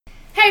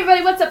Hey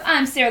everybody, what's up?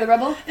 I'm Sarah the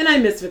Rebel. And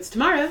I'm Misfits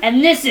Tamara.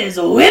 And this is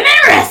Women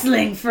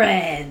Wrestling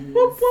Friends.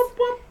 Whoop, whoop,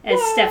 whoop, as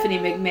whoop. Stephanie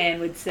McMahon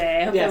would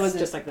say. I hope yes, that wasn't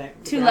just like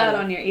that. too loud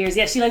on your ears.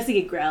 Yeah, she likes to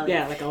get growly.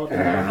 Yeah, like all of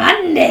them.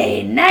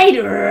 Monday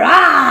Night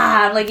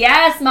Raw. I'm like,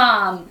 yes,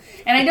 Mom.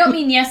 And I don't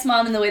mean yes,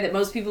 Mom in the way that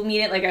most people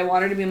mean it. Like, I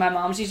want her to be my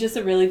mom. She's just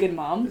a really good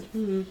mom.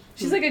 Mm-hmm.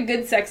 She's like a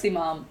good, sexy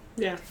mom.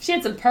 Yeah. She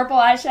had some purple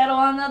eyeshadow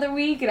on the other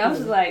week, and I was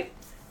just like...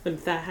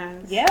 With that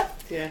has. Yeah.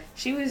 Yeah.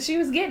 She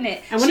was getting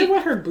it. I wonder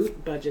what her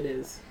boot budget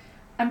is.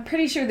 I'm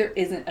pretty sure there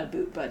isn't a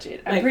boot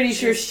budget. I'm like, pretty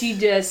sure she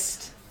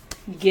just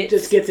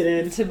gets it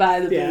in to buy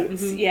the yeah.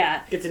 boots. Mm-hmm.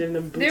 Yeah. Gets it in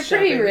the boot They're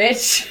shopping. pretty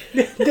rich.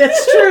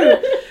 That's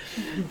true.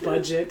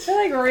 Budget.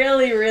 They're like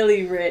really,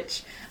 really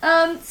rich.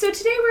 So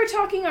today we're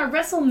talking our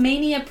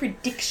WrestleMania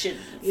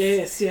predictions.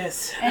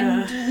 Yes.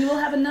 And we will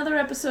have another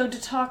episode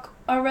to talk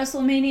our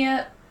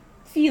WrestleMania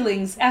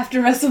feelings after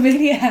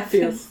WrestleMania happens.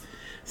 Feels.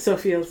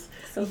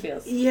 So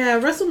feels. Yeah,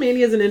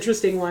 WrestleMania is an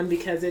interesting one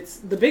because it's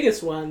the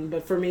biggest one,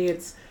 but for me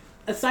it's,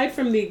 aside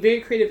from the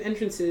very creative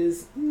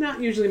entrances, not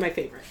usually my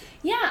favorite.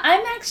 Yeah,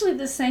 I'm actually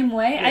the same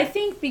way. Yeah. I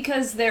think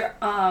because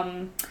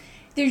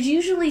there's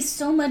usually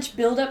so much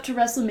build up to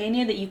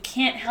WrestleMania that you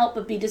can't help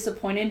but be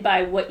disappointed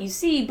by what you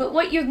see, but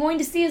what you're going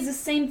to see is the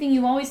same thing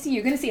you always see.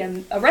 You're going to see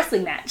a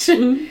wrestling match.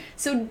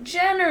 So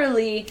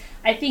generally,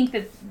 I think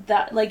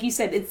that, like you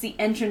said, it's the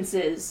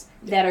entrances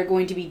that are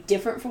going to be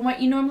different from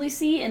what you normally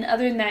see, and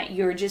other than that,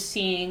 you're just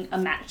seeing a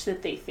match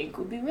that they think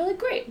would be really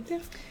great. Yeah.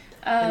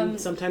 And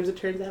sometimes it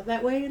turns out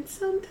that way, and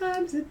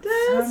sometimes it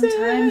doesn't.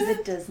 Sometimes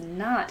it does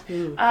not.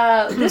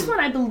 This one,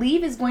 I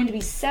believe, is going to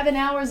be 7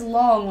 hours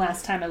long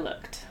last time I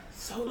looked.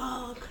 So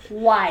long.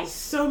 Why?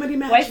 So many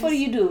matches. Wife, what do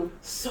you do?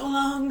 So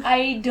long.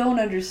 I don't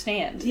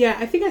understand. Yeah,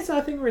 I think I saw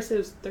a thing where it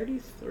says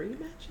 33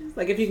 matches.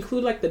 Like, if you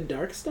include, like, the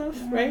dark stuff,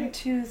 right? 1,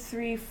 2,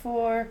 3,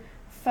 4,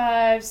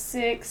 5,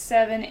 6,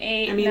 7,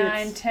 8,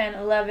 9, 10,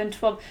 11,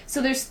 12.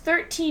 So there's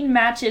 13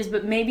 matches,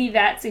 but maybe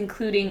that's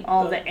including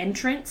all the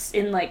entrants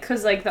in, like,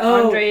 because, like, the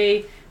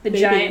Andre the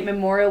Giant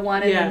Memorial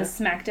one and then the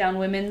SmackDown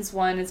Women's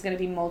one is going to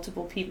be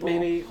multiple people.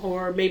 Maybe.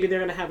 Or maybe they're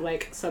going to have,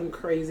 like, some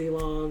crazy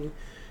long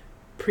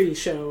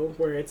pre-show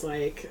where it's,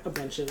 like, a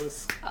bunch of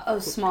this. Oh,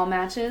 small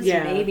matches?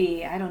 Yeah.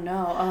 Maybe. I don't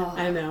know. Oh,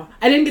 I don't know.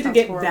 I didn't get to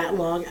get horrible. that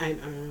long. I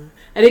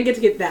didn't get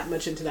to get that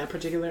much into that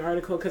particular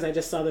article because I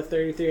just saw the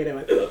 33 and I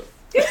went, ugh.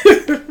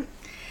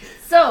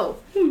 So,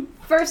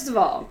 first of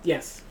all,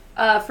 Yes.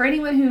 for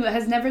anyone who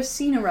has never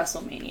seen a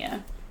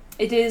WrestleMania,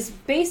 it is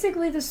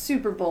basically the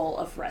Super Bowl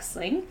of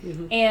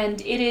wrestling,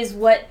 and it is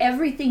what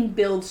everything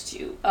builds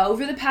to.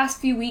 Over the past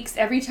few weeks,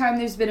 every time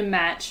there's been a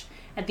match,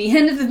 at the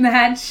end of the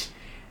match,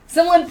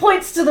 someone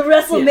points to the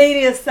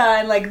WrestleMania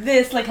sign like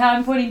this, like how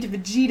I'm pointing to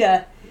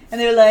Vegeta,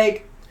 and they're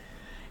like...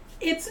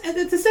 It's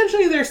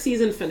essentially their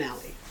season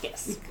finale.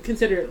 Yes.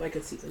 Consider it like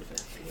a season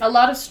finale. A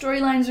lot of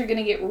storylines are going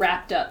to get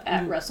wrapped up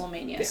at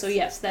WrestleMania. Yes. So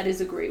yes, that is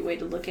a great way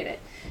to look at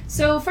it.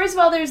 So first of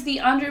all, there's the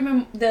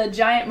Andre the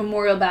Giant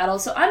Memorial Battle.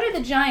 So Andre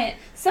the Giant,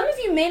 some of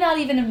you may not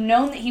even have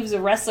known that he was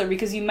a wrestler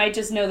because you might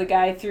just know the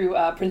guy through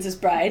Princess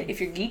Bride, if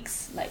you're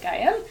geeks like I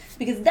am,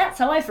 because that's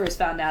how I first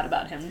found out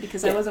about him,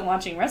 because I wasn't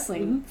watching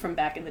wrestling from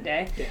back in the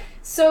day. Yeah.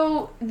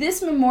 So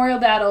this Memorial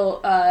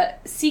Battle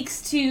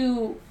seeks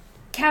to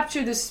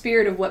capture the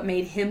spirit of what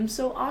made him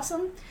so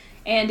awesome.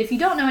 And if you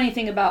don't know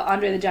anything about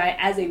Andre the Giant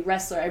as a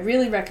wrestler, I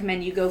really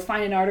recommend you go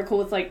find an article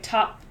with like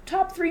top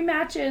 3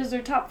 matches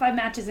or top 5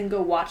 matches and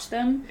go watch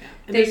them. Yeah.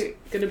 And there's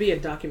going to be a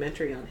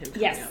documentary on him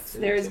coming out Yes,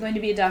 soon, there is going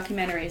to be a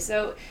documentary.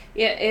 So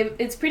yeah,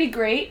 it's pretty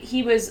great.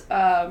 He was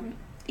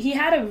he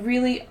had a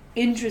really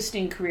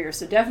interesting career,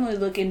 so definitely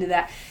look into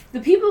that.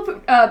 The people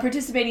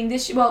participating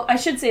this well, I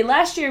should say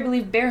last year I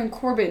believe Baron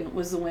Corbin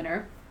was the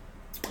winner,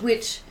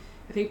 which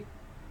I think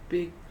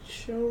Big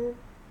Show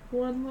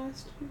won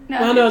last year.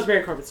 No, It was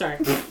Baron Corbin. Sorry,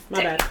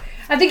 my bad.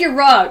 I think you're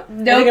wrong.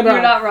 No, I'm you're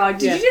wrong. not wrong.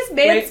 Did Yeah. you just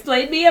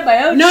mansplain me at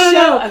my own No.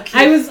 show?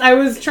 Okay. I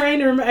was trying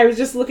to remember. I was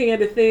just looking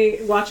at a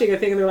thing, watching a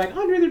thing, and they're like,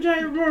 Andre the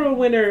Giant Memorial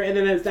winner, and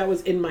then that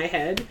was in my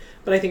head.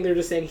 But I think they're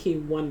just saying he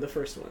won the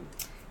first one.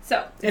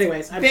 So,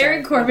 anyways, I'm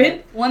Baron sorry.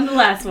 Corbin won the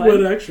last one.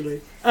 What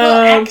actually?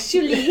 Well,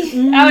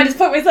 actually, I just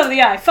put myself in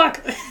the eye.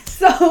 Fuck.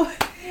 So,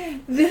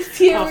 this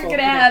year Awful. we're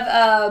gonna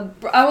have.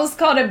 I almost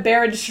called him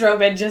Baron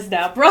Strowman just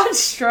now. Braun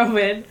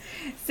Strowman,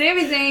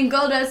 Sami Zayn,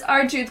 Goldust,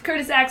 R-Truth,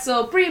 Curtis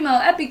Axel, Primo,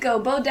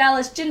 Epico, Bo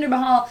Dallas, Jinder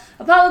Mahal,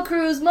 Apollo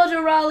Crews,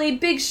 Mojo Rawley,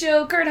 Big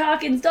Show, Kurt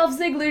Hawkins, Dolph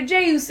Ziggler,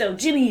 Jey Uso,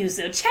 Jimmy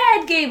Uso,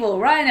 Chad Gable,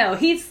 Rhino,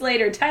 Heath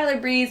Slater, Tyler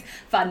Breeze,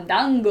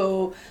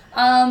 Fandango.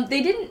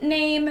 They didn't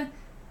name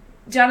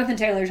Jonathan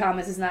Taylor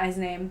Thomas is not his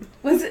name.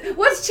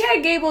 What's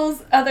Chad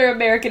Gable's other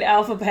American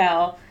alpha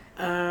pal?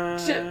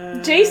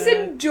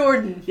 Jason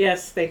Jordan.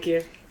 Yes, thank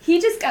you.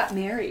 He just got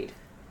married.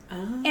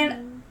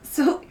 And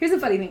so here's the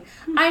funny thing.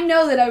 I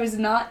know that I was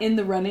not in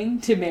the running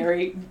to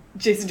marry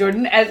Jason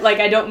Jordan. Like,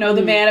 I don't know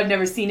the man. I've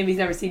never seen him. He's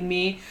never seen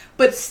me.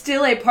 But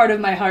still a part of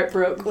my heart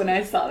broke when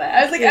I saw that.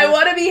 I was like, I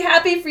want to be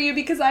happy for you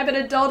because I'm an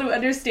adult who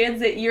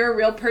understands that you're a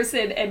real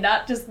person and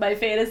not just my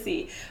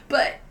fantasy.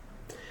 But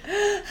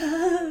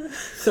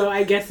So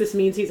I guess this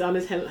means he's on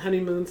his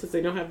honeymoon since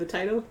they don't have the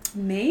title?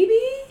 Maybe?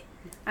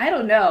 I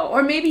don't know.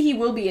 Or maybe he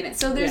will be in it.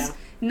 So there's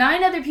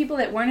 9 other people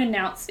that weren't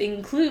announced,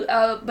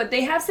 but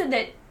they have said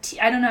that,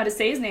 I don't know how to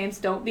say his names,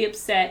 don't be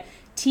upset.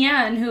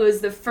 Tian, who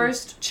is the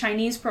first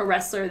Chinese pro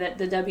wrestler that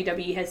the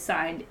WWE has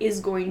signed,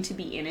 is going to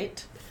be in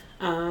it.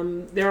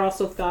 There are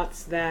also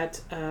thoughts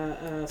that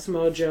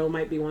Samoa Joe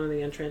might be one of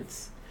the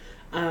entrants.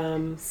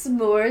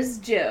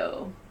 S'mores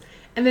Joe.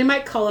 And they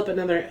might call up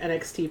another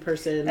NXT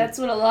person. That's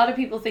what a lot of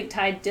people think.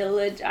 Ty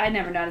Dillinger. I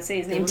never know how to say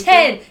his name.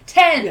 Dillinger?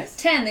 10. Yes.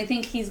 10. They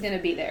think he's going to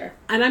be there.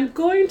 And I'm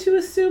going to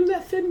assume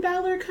that Finn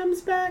Balor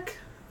comes back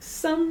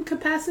some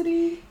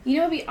capacity. You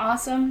know what would be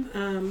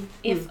awesome?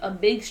 If a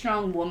big,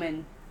 strong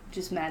woman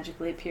just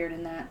magically appeared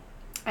in that.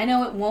 I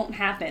know it won't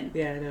happen.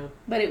 Yeah, I know.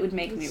 But it would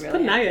make me really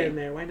put happy. Nia in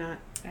there. Why not?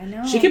 I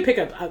know. She could pick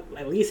up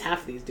at least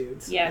half these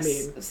dudes. Yes. I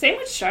mean, same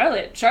with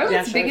Charlotte.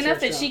 Charlotte's big enough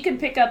that she could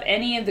pick up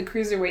any of the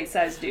cruiserweight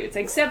sized dudes,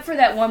 except for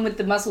that one with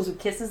the muscles who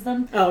kisses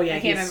them. Oh yeah, I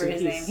can't remember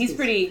his name. He's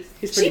pretty.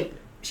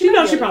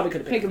 She probably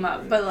could pick him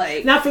up, but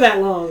like not for that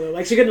long. Though.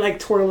 Like she couldn't like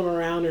twirl him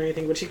around or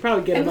anything, but she could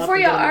probably get him up. And before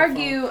y'all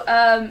argue,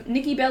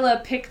 Nikki Bella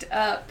picked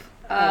up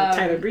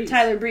Tyler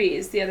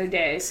Breeze the other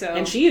day. So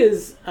and she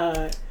is,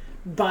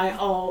 by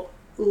all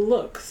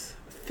looks,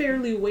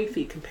 fairly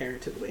wafy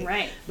comparatively.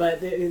 Right. But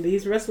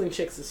these wrestling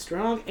chicks is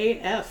strong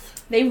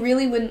AF. They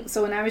really wouldn't.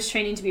 So when I was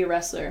training to be a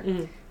wrestler,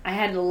 I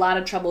had a lot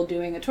of trouble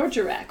doing a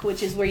torture rack,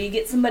 which is where you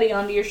get somebody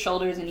onto your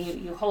shoulders and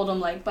you hold them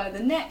like by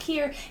the neck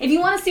here. If you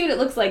want to see what it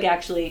looks like,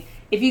 actually,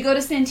 if you go to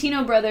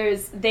Santino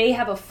Brothers, they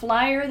have a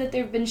flyer that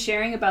they've been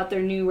sharing about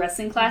their new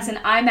wrestling class, and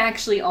I'm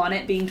actually on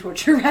it being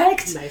torture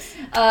racked. Nice.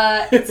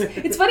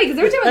 It's funny because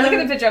every time I look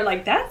at the picture, I'm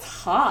like, that's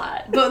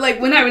hot. But like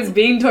when I was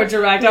being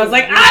torture racked, I was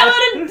like, I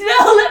want to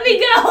no, let me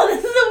go.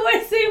 This is the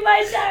worst thing in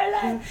my entire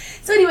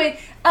life. So anyway,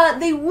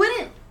 they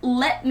wouldn't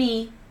let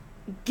me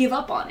give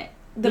up on it.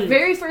 The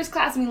very first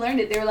class we learned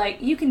it, they were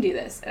like, you can do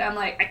this. And I'm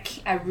like,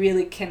 I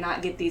really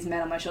cannot get these men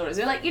on my shoulders.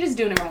 They're like, you're just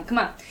doing it wrong. Come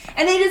on.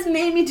 And they just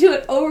made me do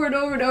it over and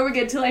over and over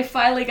again until I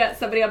finally got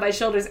somebody on my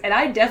shoulders. And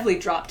I definitely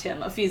dropped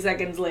him a few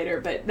seconds later,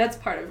 but that's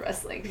part of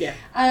wrestling. Yeah.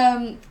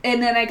 And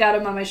then I got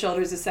him on my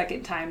shoulders a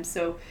second time.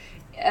 So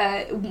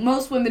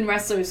most women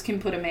wrestlers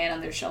can put a man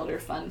on their shoulder.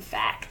 Fun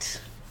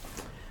fact.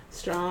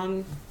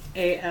 Strong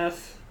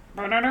AF.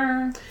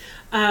 Ba-da-da.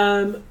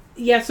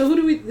 Yeah, so who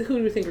do we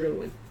think are going to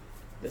win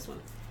this one?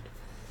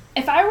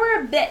 If I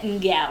were a betting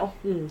gal,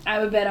 I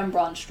would bet on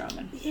Braun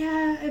Strowman.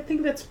 Yeah, I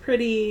think that's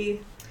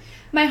pretty...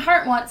 My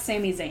heart wants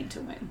Sami Zayn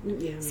to win.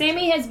 Yeah,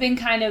 Sami has been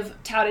kind of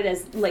touted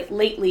as, like,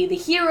 lately, the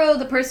hero,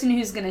 the person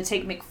who's going to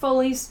take Mick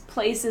Foley's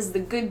place as the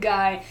good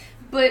guy.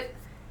 But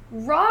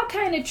Raw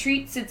kind of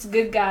treats its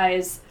good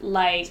guys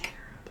like...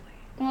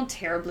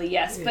 terribly,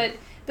 yes. Yeah.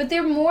 But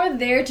they're more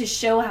there to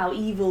show how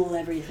evil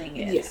everything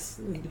is. Yes,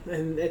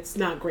 and it's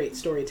not great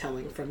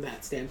storytelling from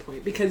that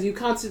standpoint because you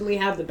constantly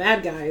have the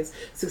bad guys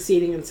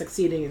succeeding and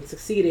succeeding and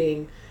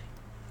succeeding,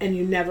 and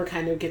you never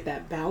kind of get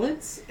that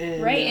balance.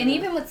 And, right, and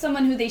even with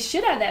someone who they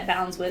should have that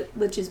balance with,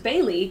 which is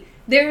Bayley,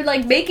 they're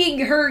like making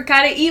her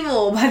kind of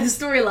evil by the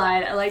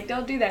storyline. Like,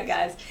 don't do that,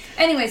 guys.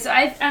 Anyway, so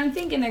I'm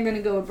thinking they're going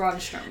to go with Braun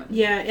Strowman.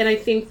 Yeah, and I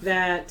think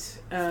that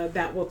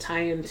that will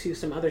tie into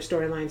some other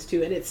storylines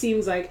too. And it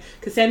seems like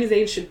because Sami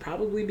Zayn should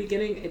probably be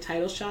getting a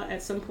title shot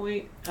at some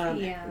point.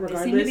 Regardless.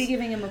 They seem to be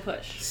giving him a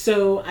push.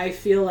 So I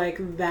feel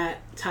like that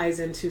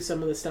ties into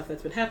some of the stuff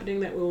that's been happening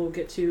that we'll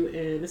get to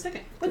in a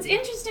second. What's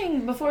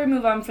interesting before we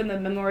move on from the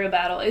Memorial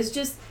Battle is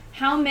just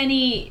how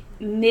many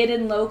mid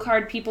and low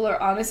card people are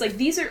on this. Like,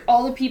 these are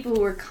all the people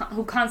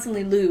who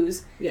constantly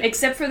lose,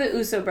 except for the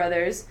Uso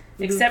brothers,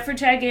 except for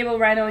Chad Gable,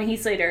 Rhino, and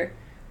Heath Slater.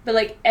 But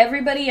like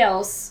everybody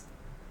else,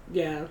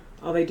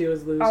 all they do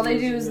is lose. All they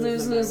do is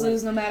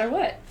lose no matter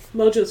what.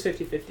 Mojo's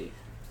 50-50.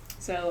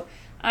 So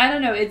I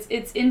don't know.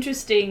 It's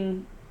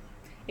interesting.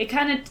 It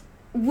kind of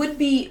would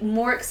be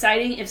more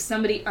exciting if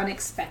somebody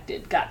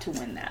unexpected got to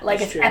win that.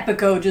 Like if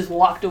Epico just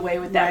walked away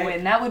with that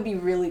win. That would be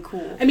really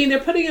cool. I mean,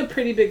 they're putting a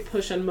pretty big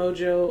push on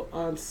Mojo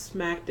on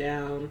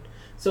SmackDown,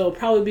 so it'll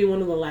probably be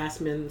one of the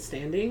last men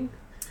standing.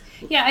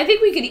 Yeah, I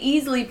think we could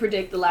easily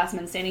predict the last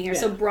man standing here. Yeah.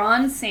 So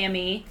Braun,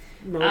 Sami,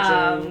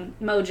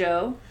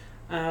 Mojo.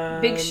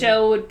 Big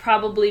Show would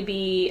probably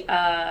be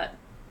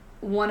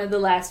one of the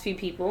last few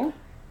people.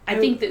 I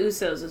think the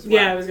Usos as well.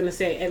 Yeah, I was going to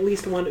say at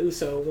least one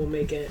Uso will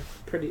make it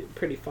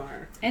pretty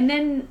far. And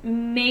then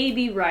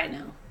maybe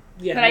Rhino.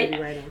 Yeah, maybe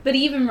Rhino. But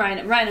even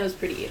Rhino's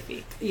pretty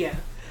iffy. Yeah.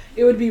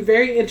 It would be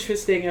very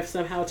interesting if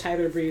somehow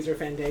Tyler Breeze or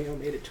Fandango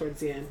made it towards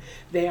the end.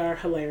 They are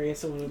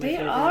hilarious and one of my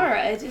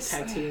favorite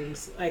tag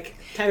teams. Like,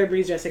 Tyler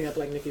Breeze dressing up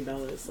like Nikki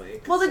Bella is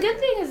like... Well, the good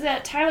thing is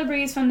that Tyler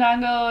Breeze,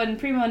 Fandango, and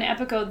Primo and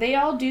Epico, they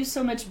all do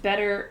so much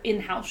better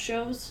in house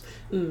shows.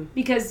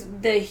 Because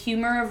the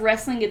humor of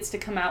wrestling gets to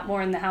come out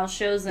more in the house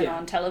shows than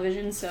on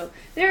television. So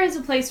there is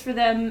a place for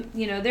them.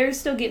 You know, they're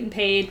still getting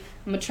paid.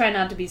 I'm going to try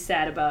not to be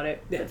sad about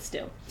it, but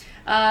still.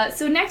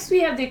 So next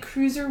we have the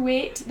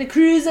Cruiserweight.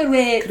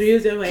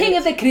 King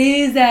of the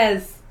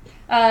Cruisers.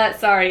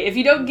 Sorry, if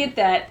you don't get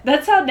that,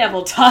 that's how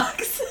Neville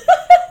talks.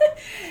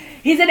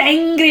 He's an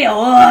angry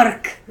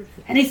orc,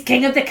 and he's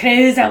king of the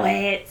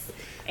cruiserweights.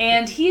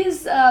 And he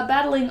is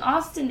battling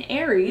Austin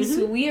Aries,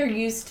 who we are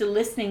used to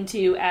listening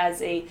to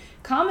as a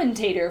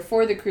commentator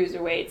for the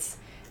cruiserweights.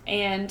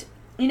 And,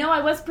 you know,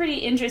 I was pretty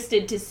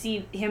interested to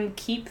see him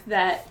keep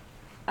that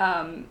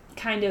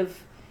kind of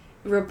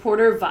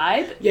reporter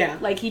vibe. Yeah.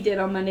 Like he did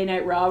on Monday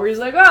Night Raw, where he's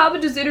like, I'm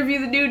going to just interview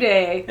the New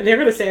Day. And they're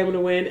going to say I'm going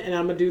to win, and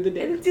I'm going to do the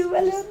dance. Do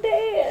a little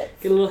dance.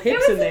 Get a little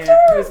hips in there.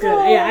 It was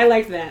good. Yeah, I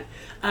liked that.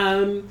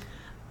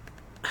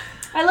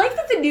 I like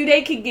that the New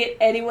Day could get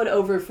anyone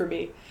over for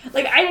me.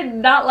 Like, I did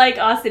not like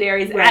Austin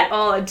Aries at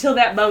all until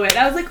that moment.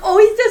 I was like, oh,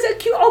 he's just so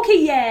cute.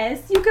 Okay,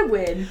 yes, you can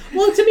win.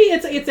 Well, to me,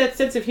 it's that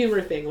sense of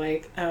humor thing.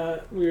 Like,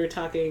 we were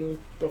talking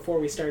before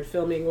we started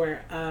filming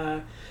where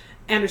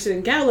Anderson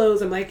and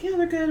Gallows, I'm like, yeah,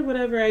 they're good,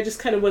 whatever. I just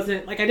kind of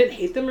wasn't, like, I didn't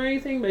hate them or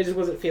anything, but I just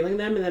wasn't feeling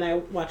them. And then I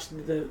watched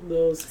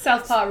those...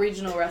 Southpaw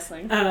Regional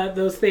Wrestling.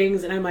 Those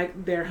things, and I'm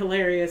like, they're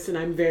hilarious, and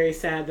I'm very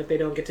sad that they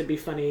don't get to be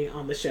funny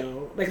on the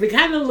show. Like, they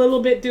kind of a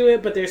little bit do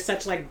it, but they're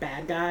such, like,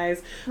 bad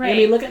guys. Right. I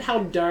mean, look at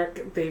how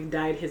dark they've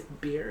dyed his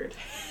beard.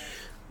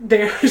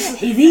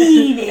 He's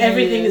even.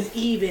 Everything is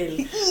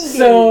even.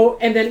 So,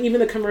 and then even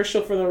the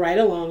commercial for the Ride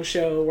Along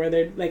show where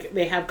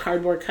they have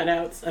cardboard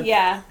cutouts of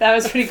that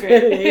was pretty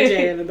great.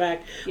 AJ in the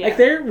back. Yeah. Like,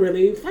 they're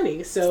really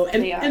funny. So,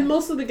 and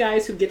most of the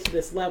guys who get to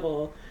this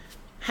level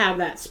have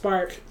that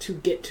spark to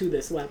get to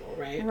this level,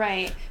 right?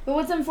 Right. But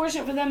what's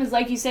unfortunate for them is,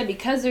 like you said,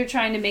 because they're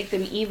trying to make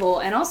them evil,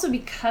 and also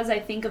because I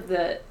think of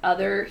the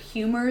other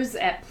humors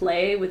at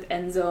play with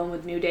Enzo and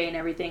with New Day and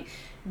everything,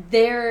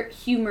 their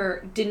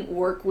humor didn't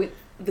work with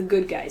the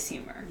good guys'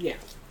 humor. Yeah.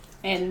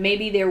 And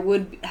maybe there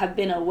would have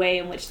been a way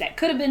in which that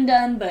could have been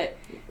done, but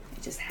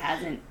it just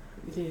hasn't.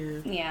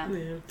 Yeah.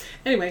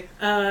 Anyway,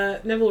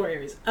 Neville or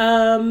Aries.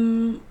 I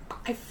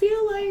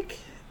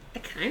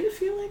kind of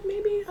feel like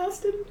maybe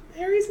Austin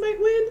Aries might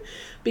win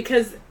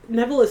because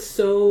Neville is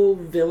so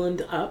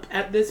villained up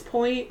at this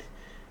point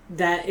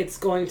that it's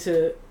going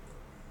to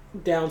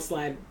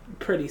downslide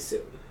pretty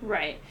soon.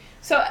 Right.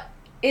 So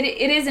it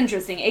is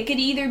interesting. It could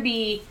either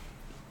be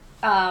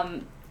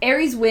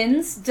Aries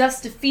wins,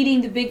 just defeating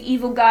the big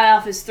evil guy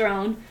off his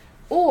throne,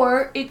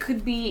 or it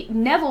could be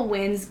Neville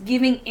wins,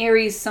 giving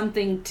Aries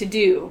something to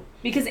do,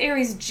 because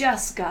Aries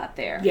just got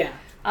there. Yeah.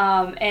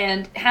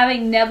 And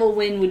having Neville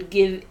win would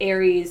give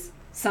Aries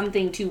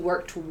something to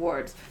work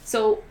towards.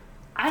 So,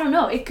 I don't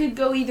know. It could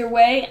go either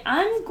way.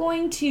 I'm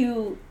going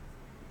to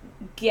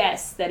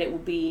guess that it will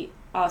be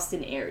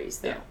Austin Aries,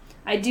 though. Yeah.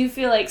 I do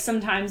feel like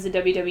sometimes the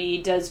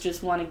WWE does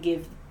just want to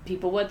give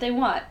people what they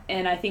want,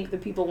 and I think the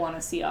people want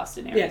to see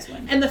Austin Aries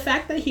win. And the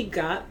fact that he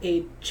got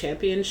a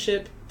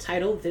championship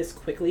title this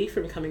quickly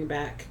from coming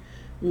back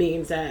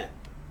means that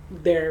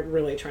they're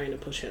really trying to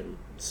push him.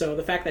 So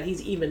the fact that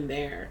he's even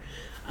there,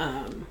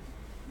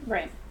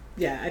 right?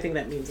 Yeah, I think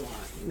that means a lot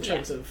in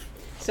terms of.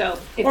 So,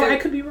 or I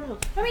could be wrong.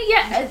 I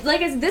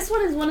mean, this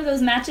one is one of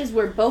those matches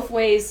where both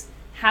ways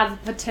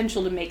have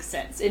potential to make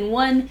sense. In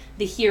one,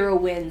 the hero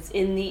wins.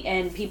 In the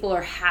end, people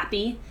are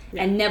happy,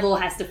 and Neville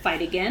has to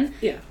fight again.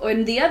 Yeah. Or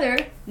in the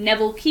other,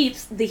 Neville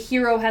keeps. The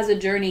hero has a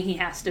journey he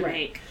has to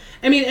make.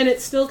 I mean, and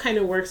it still kind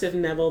of works if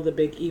Neville, the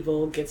big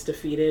evil, gets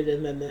defeated,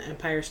 and then the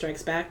Empire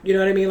strikes back. You know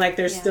what I mean? Like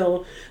there's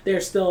still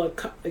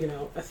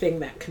a thing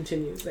that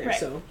continues there. Right.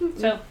 So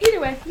either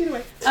way.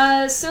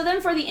 So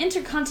then for the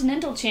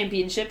Intercontinental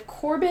Championship,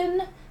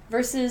 Corbin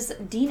versus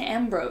Dean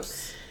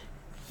Ambrose.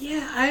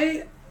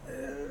 Yeah,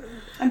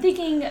 I'm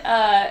thinking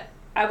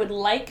I would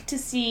like to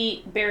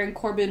see Baron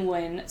Corbin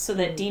win so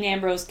that Dean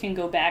Ambrose can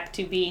go back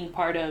to being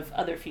part of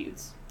other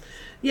feuds.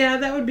 Yeah,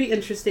 that would be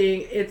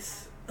interesting.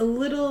 It's a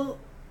little...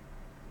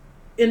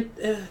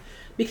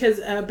 because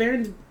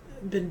Baron's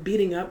been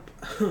beating up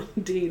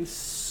Dean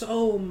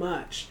so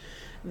much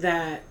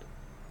that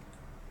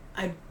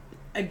I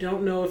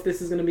don't know if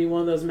this is going to be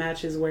one of those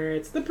matches where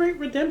it's the great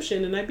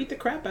redemption and I beat the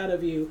crap out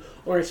of you,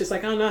 or it's just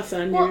like, oh no,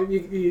 son,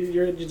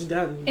 you're just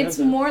done. It's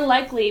more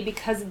likely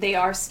because they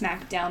are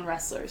SmackDown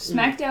wrestlers.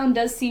 SmackDown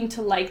does seem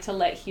to like to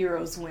let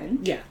heroes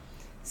win. Yeah.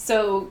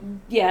 So,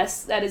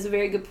 yes, that is a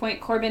very good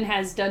point. Corbin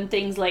has done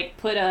things like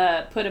put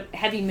a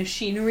heavy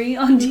machinery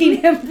on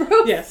Dean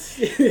Ambrose. Yes.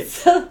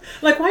 So,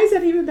 like, why is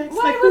that even backstage?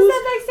 Why was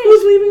that backstage?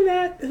 Who's leaving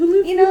that?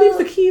 Who leaves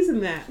the keys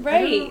in that?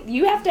 Right.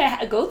 You have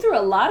to go through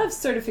a lot of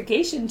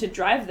certification to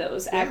drive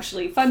those,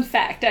 actually. Fun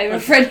fact, I have a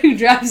friend who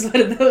drives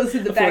one of those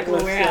in the back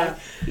of a warehouse.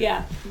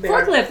 Yeah.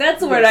 Forklift, that's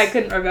the word I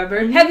couldn't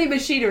remember. Heavy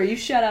machinery. You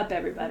shut up,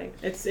 everybody.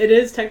 It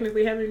is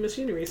technically heavy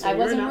machinery, so I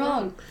wasn't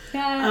wrong.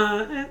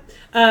 Yeah.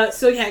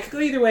 So, yeah, it could go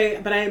either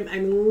way, but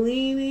I'm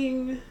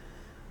leaning...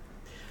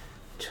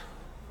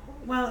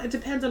 Well, it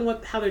depends on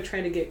how they're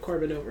trying to get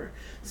Corbin over.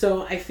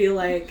 So I feel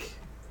like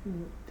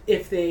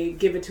if they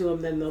give it to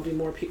him, then there'll be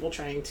more people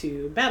trying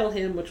to battle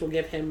him, which will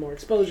give him more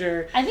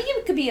exposure. I think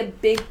it could be a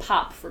big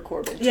pop for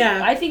Corbin, too.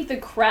 Yeah. I think the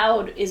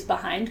crowd is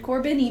behind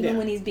Corbin, even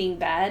when he's being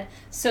bad.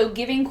 So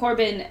giving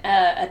Corbin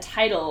a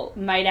title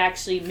might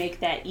actually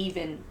make that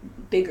even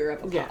bigger of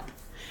a pop. Yeah.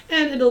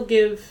 And it'll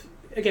give,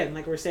 again,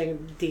 like we're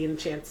saying, Dean a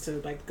chance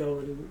to, like, go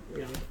and,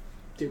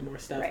 do more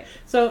stuff. Right.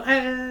 So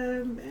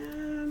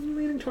I'm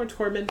leaning towards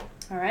Corbin.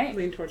 All right.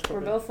 Leaning towards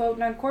Corbin. We're both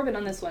voting on Corbin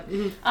on this one.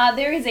 Mm-hmm.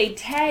 There is a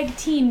tag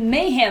team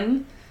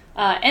mayhem.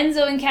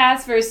 Enzo and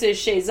Cass versus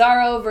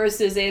Cesaro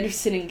versus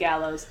Anderson and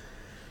Gallows.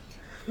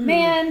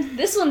 Man,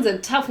 this one's a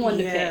tough one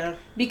to pick.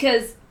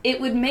 Because it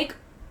would make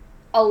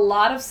a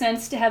lot of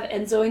sense to have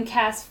Enzo and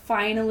Cass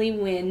finally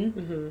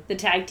win the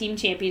tag team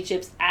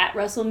championships at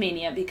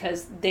WrestleMania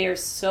because they're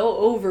so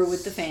over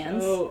with the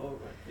fans. So over,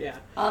 yeah.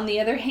 On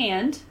the other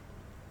hand,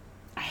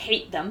 I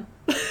hate them.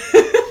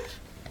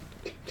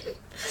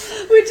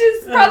 Which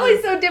is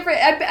probably so different.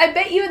 I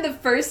bet you in the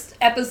first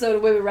episode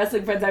of Women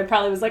Wrestling Friends, I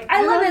probably was like,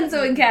 I love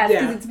Enzo and Cass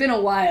because it's been a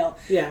while.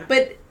 Yeah.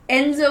 But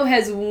Enzo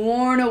has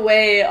worn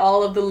away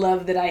all of the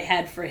love that I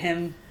had for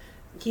him.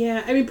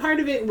 Yeah, I mean, part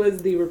of it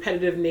was the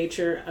repetitive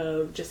nature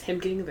of just him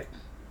getting the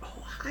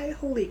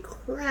holy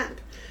crap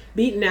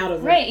beaten out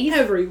of him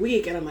every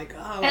week, and I'm like,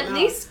 oh. At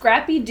least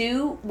Scrappy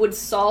Doo would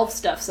solve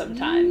stuff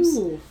sometimes.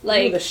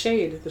 The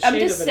shade. I'm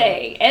just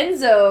saying,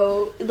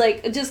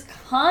 Enzo just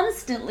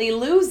constantly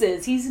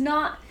loses. He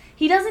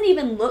doesn't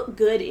even look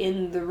good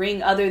in the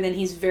ring, other than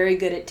he's very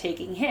good at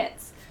taking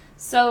hits.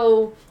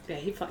 So yeah,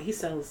 he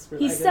sells.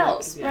 He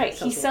sells, right?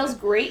 He sells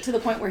great to the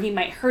point where he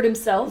might hurt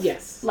himself.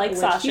 Yes, like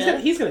Sasha.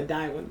 He's gonna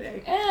die one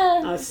day.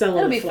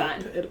 It'll be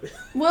fine.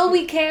 Will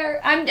we care?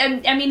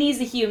 I mean,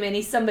 he's a human.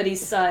 He's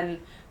somebody's son.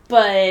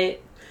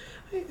 But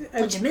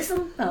did you miss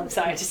him? Oh, I'm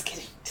sorry. Just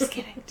kidding.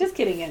 Just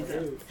kidding,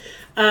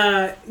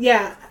 Enzo.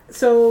 Yeah.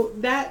 So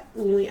that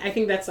I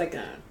think that's like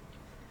a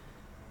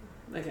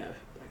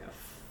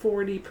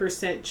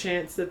 40%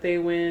 chance that they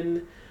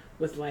win,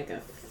 with like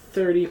a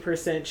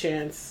 30%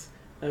 chance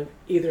of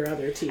either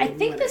other team. I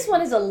think this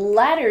one is a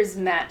ladders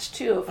match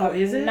too, if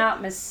I'm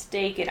not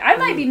mistaken. I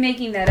might be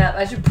making that up.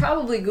 I should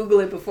probably Google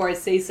it before I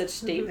say such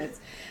statements.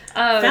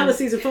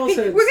 Fallacies and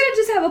falsehoods. We're going to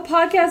just have a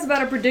podcast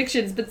about our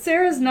predictions, but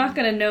Sarah's not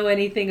going to know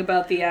anything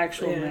about the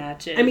actual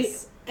matches. I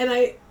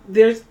mean,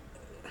 there's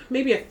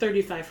maybe a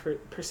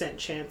 35%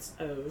 chance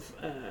of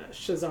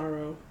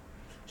Cesaro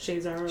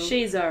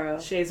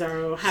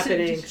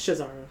happening.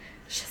 Cesaro.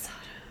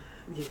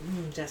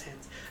 Jazz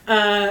hands.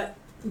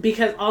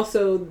 Because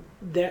also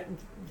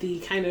the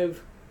kind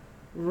of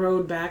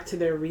road back to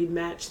their Reed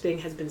match thing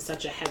has been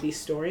such a heavy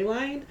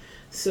storyline.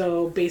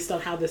 So based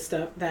on how this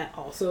stuff, that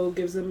also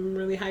gives them a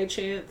really high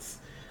chance.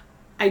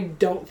 I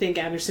don't think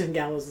Anderson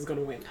Gallows is going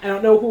to win. I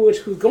don't know who's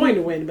going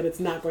to win, but it's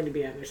not going to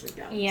be Anderson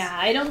Gallows. Yeah,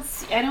 I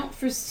don't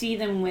foresee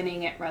them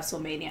winning at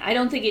WrestleMania. I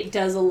don't think it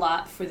does a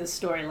lot for the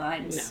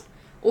storylines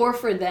or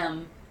for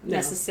them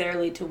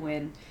necessarily to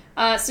win.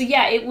 So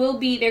yeah, it will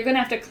be. They're going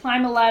to have to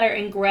climb a ladder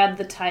and grab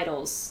the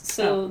titles.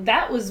 So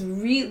that was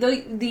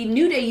the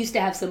New Day used to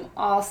have some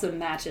awesome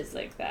matches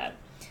like that.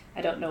 I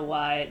don't know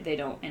why they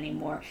don't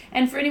anymore.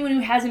 And for anyone who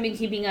hasn't been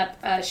keeping up,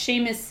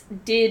 Sheamus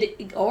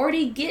did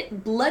already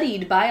get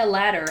bloodied by a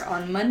ladder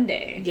on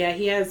Monday. Yeah,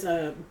 he has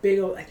a big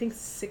old,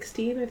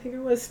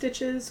 16,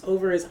 stitches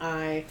over his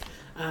eye.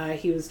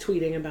 He was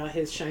tweeting about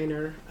his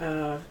shiner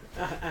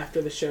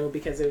after the show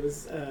because it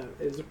was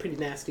a pretty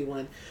nasty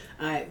one.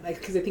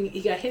 Because I think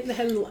he got hit in the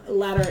head with a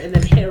ladder and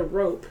then hit a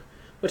rope,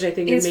 which I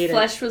think his made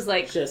flesh was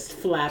like just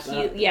flap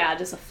up. Yeah,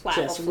 just a flap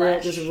of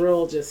flesh.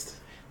 Just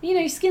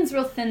your skin's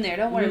real thin there.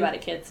 Don't worry about it,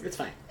 kids. It's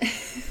fine.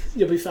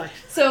 You'll be fine.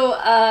 So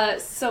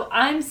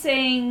I'm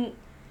saying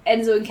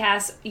Enzo and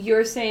Cass.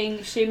 You're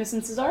saying Sheamus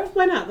and Cesaro?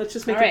 Why not? Let's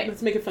just make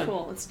it fun.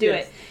 Cool. Let's do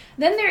it.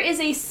 Then there is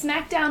a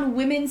SmackDown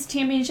Women's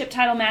Championship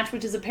title match,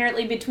 which is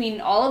apparently between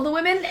all of the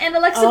women and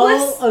Alexa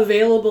Bliss. All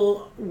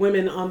available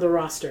women on the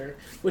roster,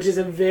 which is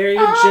a very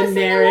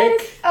generic.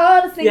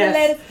 The single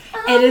ladies.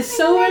 It is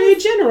so very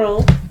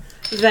general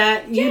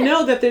that you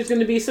know that there's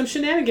going to be some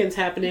shenanigans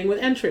happening with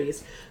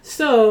entries.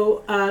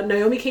 So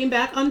Naomi came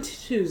back on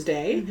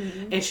Tuesday,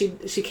 and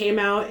she came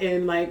out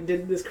and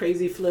did this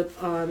crazy flip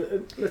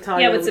on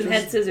Natalya. Yeah, with some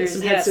head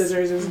scissors. Head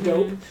scissors. It was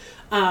dope.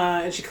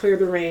 And she cleared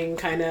the ring,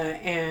 kind of,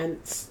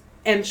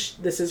 and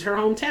this is her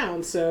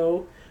hometown,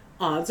 so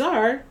odds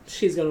are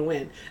she's going to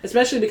win.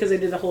 Especially because they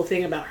did the whole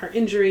thing about her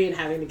injury and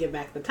having to get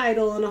back the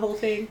title and the whole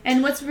thing.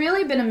 And what's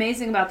really been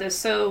amazing about this,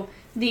 so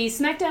the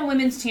SmackDown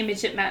Women's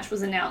Championship match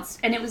was announced,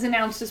 and it was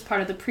announced as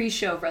part of the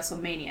pre-show of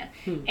WrestleMania.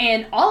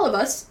 And all of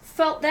us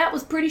felt that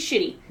was pretty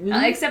shitty.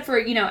 Except for,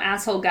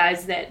 asshole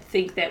guys that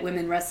think that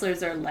women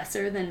wrestlers are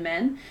lesser than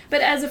men.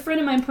 But as a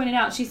friend of mine pointed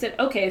out, she said,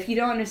 okay, if you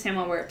don't understand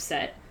why we're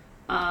upset,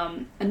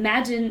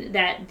 imagine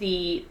that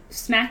the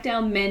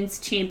SmackDown Men's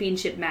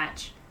Championship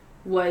match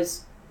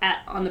was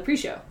on the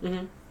pre-show.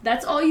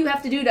 That's all you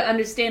have to do to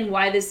understand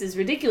why this is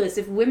ridiculous.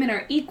 If women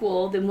are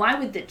equal, then why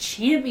would the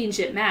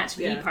championship match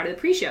be part of the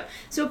pre-show?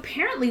 So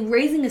apparently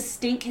raising a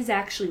stink has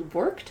actually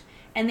worked,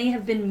 and they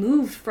have been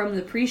moved from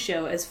the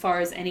pre-show as far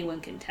as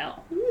anyone can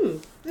tell.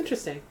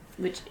 Interesting.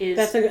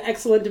 That's an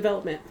excellent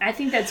development. I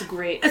think that's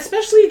great.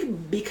 Especially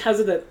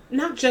because of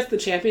not just the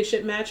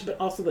championship match, but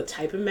also the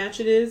type of match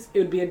it is. It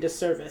would be a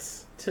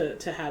disservice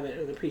to have it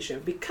in the pre-show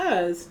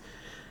because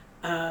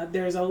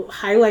there's a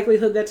high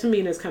likelihood that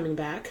Tamina's coming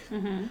back.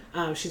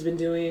 She's been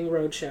doing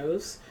road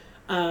shows.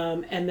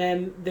 And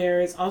then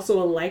there's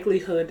also a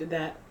likelihood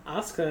that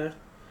Asuka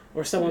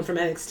or someone from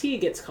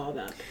NXT gets called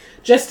up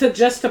just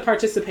to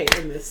participate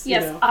in this.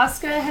 Yes,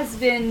 Asuka has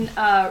been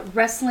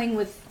wrestling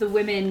with the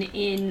women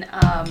in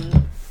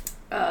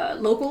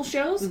local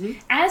shows,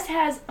 as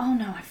has,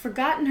 I've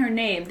forgotten her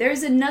name.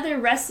 There's another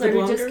wrestler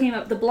who just came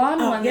up, the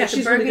blonde one with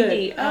the burgundy.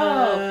 Really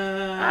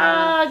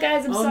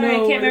guys, I'm sorry, I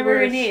can't remember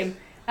her name.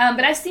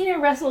 But I've seen her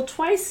wrestle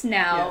twice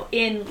now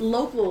in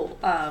local,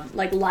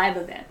 live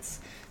events.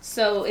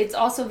 So it's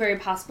also very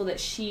possible that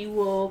she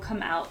will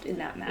come out in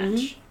that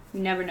match. You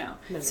never know.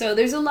 So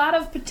there's a lot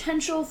of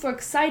potential for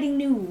exciting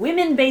new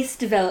women-based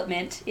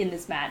development in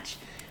this match.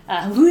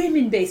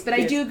 Women-based, but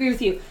I do agree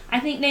with you. I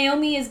think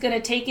Naomi is going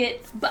to take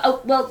it...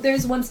 But,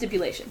 there's one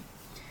stipulation.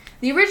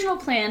 The original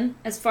plan,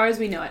 as far as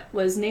we know it,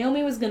 was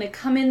Naomi was going to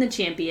come in the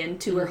champion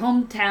to her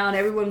hometown.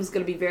 Everyone was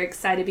going to be very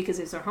excited because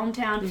it's her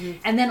hometown.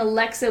 And then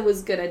Alexa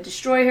was going to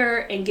destroy her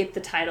and get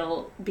the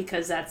title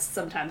because that's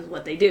sometimes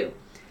what they do.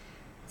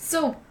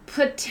 So,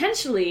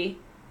 potentially,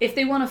 if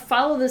they want to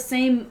follow the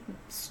same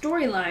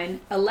storyline,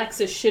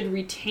 Alexa should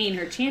retain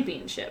her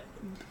championship.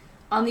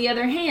 On the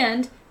other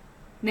hand,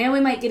 Naomi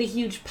might get a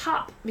huge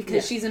pop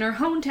because she's in her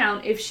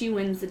hometown if she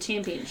wins the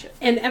championship.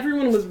 And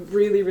everyone was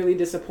really, really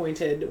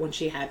disappointed when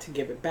she had to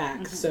give it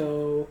back.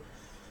 So,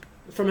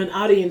 from an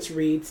audience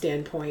read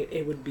standpoint,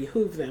 it would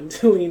behoove them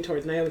to lean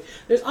towards Naomi.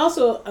 There's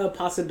also a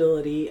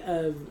possibility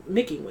of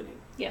Mickie winning.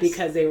 Yes.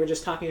 Because they were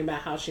just talking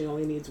about how she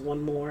only needs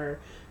one more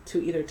to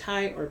either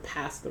tie or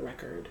pass the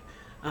record.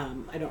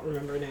 I don't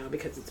remember now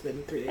because it's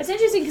been 3 days. It's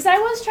interesting because I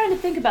was trying to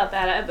think about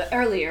that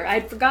earlier.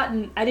 I'd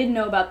forgotten. I didn't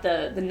know about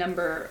the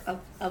number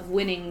of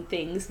winning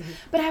things.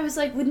 But I was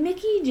like, would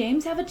Mickie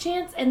James have a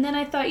chance? And then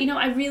I thought,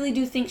 I really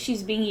do think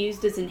she's being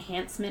used as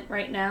enhancement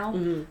right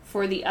now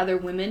for the other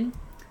women.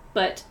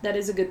 But that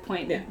is a good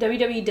point. Yeah.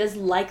 WWE does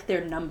like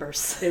their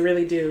numbers. They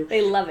really do.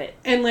 They love it.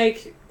 And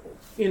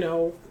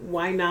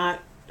why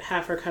not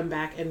have her come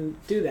back and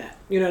do that?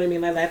 You know what I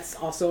mean? Like, that's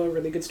also a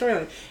really good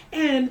storyline.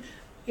 And,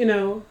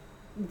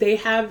 they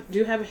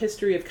do have a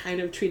history of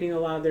kind of treating a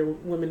lot of their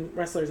women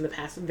wrestlers in the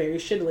past very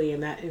shittily,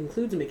 and that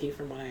includes Mickie,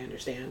 from what I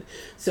understand.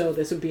 So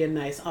this would be a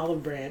nice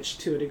olive branch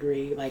to a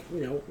degree. Like,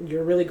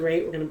 you're really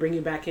great. We're going to bring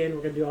you back in.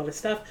 We're going to do all this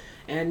stuff,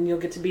 and you'll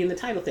get to be in the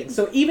title thing.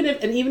 So even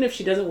if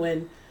she doesn't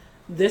win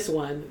this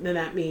one, then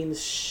that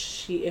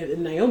means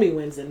Naomi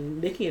wins,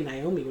 and Mickie and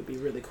Naomi would be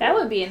really cool. That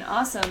would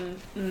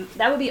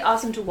be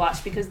awesome to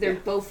watch because they're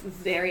both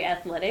very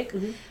athletic.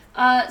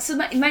 So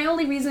my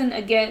only reason,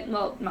 again,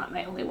 well, not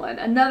my only one,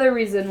 another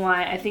reason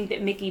why I think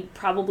that Mickie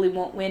probably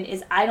won't win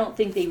is I don't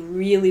think they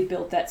really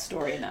built that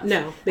story enough.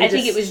 No. I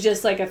think it was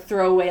just like a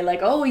throwaway, like,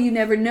 oh, you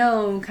never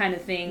know kind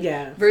of thing.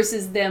 Yeah.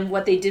 Versus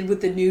what they did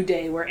with the New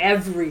Day, where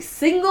every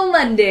single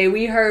Monday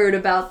we heard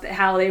about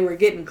how they were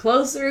getting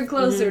closer and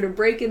closer to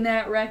breaking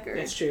that record.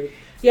 That's true.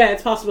 Yeah,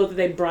 it's possible that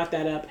they brought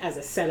that up as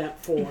a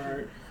setup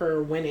for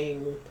her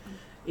winning,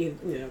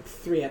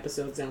 3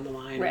 episodes down the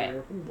line, right?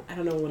 Or I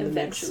don't know when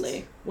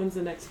when's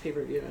the next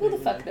pay-per-view? Who the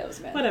fuck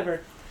knows, man?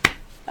 Whatever.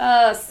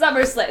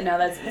 SummerSlam. No,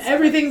 that's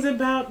everything's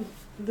about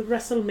the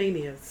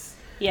WrestleManias.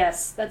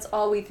 Yes, that's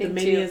all we think.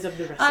 The manias of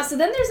the wrestling. So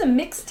then there's a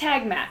mixed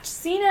tag match: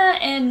 Cena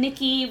and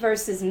Nikki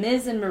versus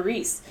Miz and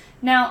Maurice.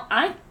 Now,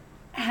 I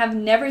have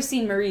never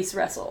seen Maurice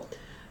wrestle.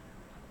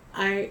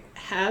 I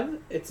have.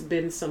 It's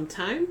been some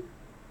time.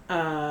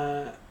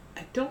 I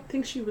don't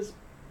think she was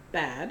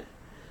bad,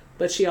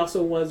 but she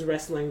also was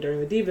wrestling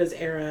during the Divas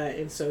era,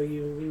 and so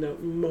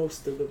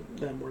most of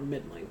them were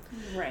middling.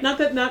 Right.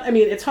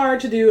 It's hard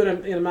to do,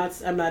 and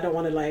I don't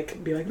want to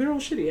be like they're all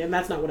shitty, and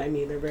that's not what I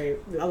mean.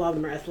 A lot of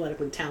them are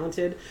athletically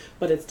talented,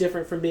 but it's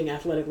different from being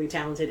athletically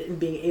talented and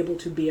being able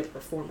to be a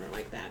performer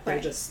like that. They're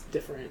just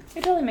different.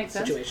 It totally makes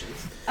situations.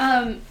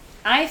 Sense.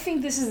 I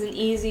think this is an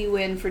easy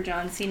win for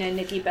John Cena and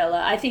Nikki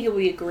Bella. I think it will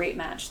be a great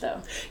match, though.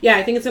 Yeah,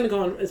 I think it's going to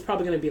go on. It's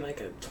probably going to be like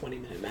a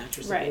 20-minute match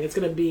or something. Right. It's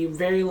going to be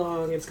very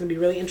long. It's going to be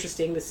really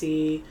interesting to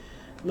see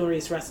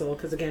Maurice wrestle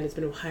because, again, it's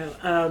been a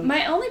while.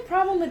 My only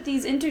problem with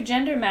these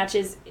intergender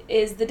matches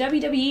is the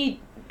WWE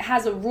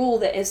has a rule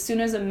that as soon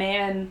as a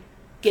man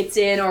gets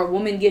in or a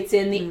woman gets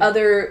in, the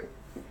other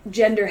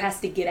gender has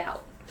to get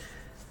out.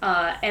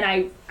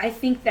 And I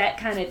think that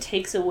kind of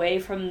takes away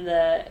from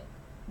the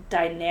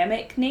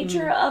dynamic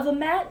nature of a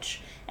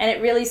match, and it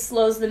really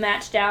slows the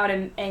match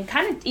down and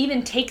kind of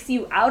even takes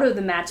you out of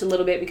the match a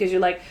little bit because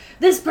you're like,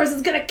 this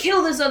person's gonna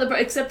kill this other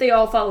person, except they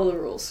all follow the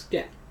rules.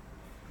 Yeah.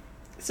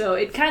 So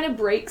it kind of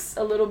breaks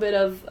a little bit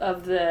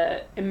of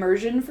the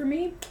immersion for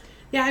me.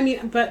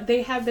 Yeah, but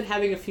they have been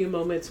having a few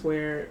moments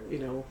where,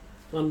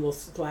 one will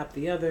slap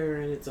the other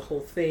and it's a whole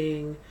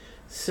thing.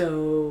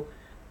 So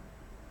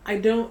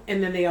and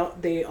then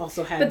they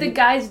also had... But the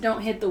guys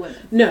don't hit the women.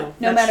 No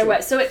matter true.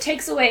 what. So it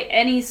takes away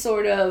any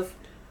sort of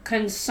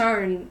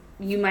concern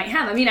you might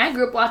have. I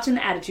grew up watching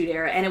the Attitude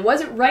Era, and it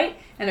wasn't right,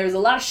 and there was a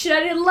lot of shit I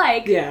didn't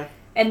like. Yeah.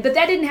 But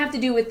that didn't have to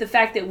do with the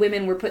fact that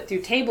women were put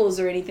through tables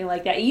or anything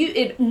like that.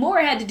 It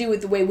more had to do with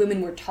the way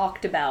women were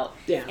talked about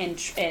and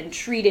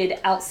treated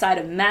outside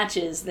of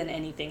matches than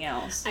anything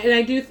else. And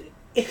I do...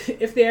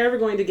 if they're ever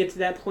going to get to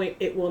that point,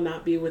 it will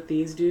not be with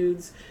these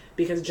dudes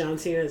because John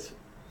Cena is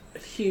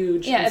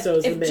huge. Yeah, and so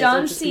is The Miz. If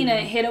John Cena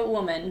hit a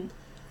woman,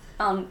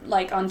 on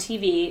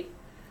TV,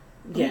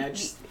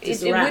 just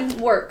it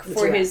wouldn't work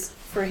for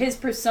his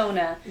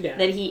persona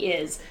that he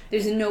is.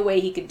 There's no way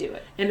he could do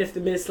it. And if The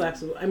Miz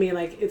slaps him, I mean,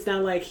 like, it's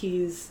not like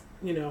he's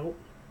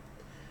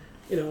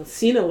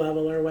Cena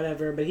level or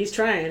whatever, but he's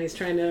trying. He's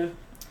trying to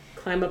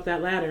climb up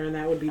that ladder, and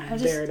that would be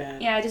very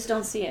bad. Yeah, I just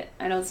don't see it.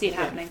 I don't see it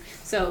happening.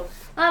 So,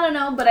 I don't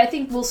know, but I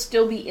think we'll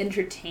still be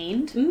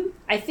entertained. Mm-hmm.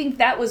 I think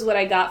that was what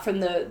I got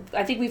from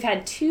I think we've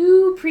had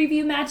 2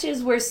 preview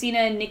matches where Cena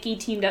and Nikki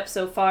teamed up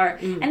so far,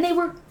 and they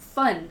were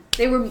fun.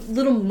 They were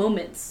little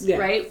moments,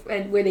 right?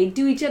 And where they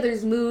do each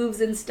other's moves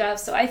and stuff.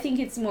 So I think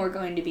it's more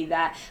going to be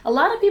that. A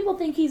lot of people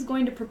think he's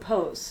going to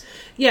propose.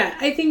 Yeah,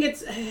 I think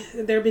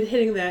they've been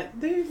hitting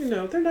that. They're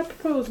not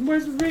proposed.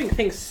 Where's the ring?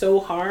 Thing so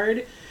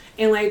hard,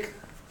 and like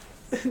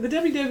the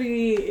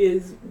WWE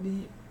is,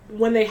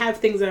 when they have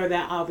things that are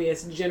that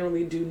obvious,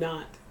 generally do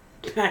not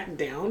back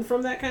down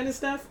from that kind of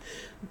stuff.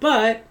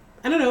 But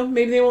I don't know.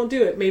 Maybe they won't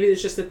do it. Maybe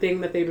it's just a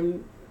thing that they've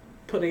been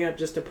putting up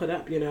just to put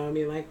up, I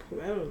mean, like,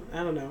 I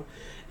don't know.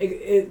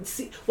 Because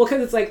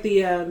it's like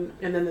the and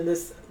then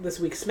this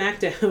week's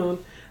SmackDown,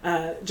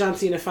 John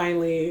Cena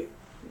finally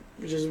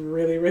just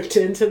really ripped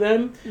into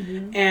them,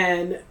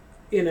 and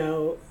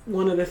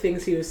one of the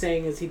things he was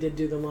saying is he did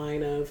do the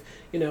line of,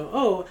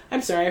 oh,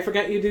 I'm sorry, I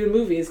forgot you do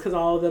movies, because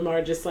all of them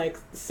are just like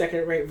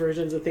second-rate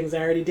versions of things I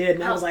already did.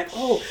 And I was like,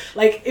 oh,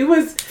 like it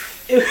was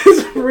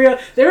real.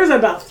 There was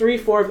about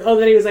 3-4. Oh,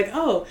 then he was like,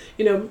 oh,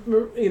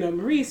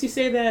 Maurice, you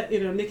say that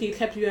Nikki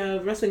kept you out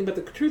of wrestling, but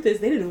the truth is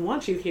they didn't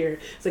want you here.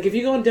 It's like if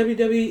you go on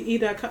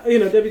WWE.com,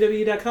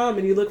 WWE.com,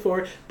 and you look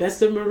for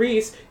Best of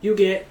Maurice, you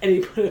get, and he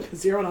put up a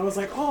 0, and I was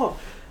like, oh.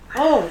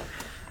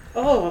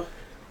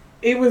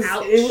 It was,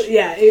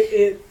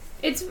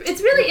 It's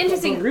really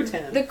interesting.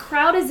 The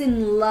crowd is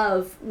in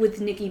love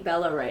with Nikki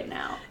Bella right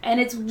now. And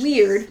it's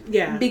weird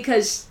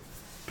because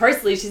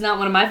personally she's not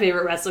one of my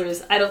favorite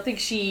wrestlers. I don't think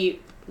she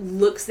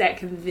looks that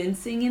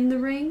convincing in the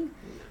ring.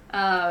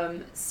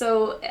 But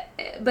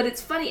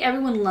it's funny,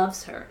 everyone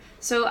loves her.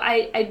 So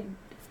I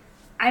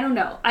don't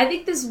know. I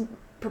think this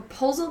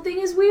proposal thing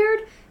is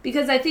weird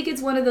because I think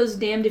it's one of those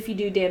damned if you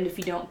do, damned if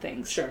you don't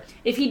things. Sure.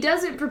 If he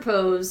doesn't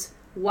propose,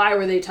 why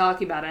were they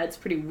talking about it? It's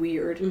pretty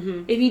weird.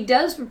 Mm-hmm. If he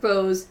does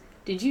propose,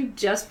 did you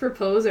just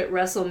propose at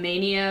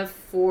WrestleMania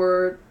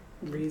for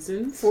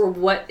reasons?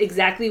 For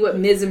exactly what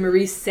Miz and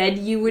Maurice said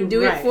you would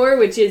do it for,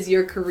 which is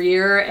your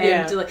career,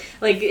 and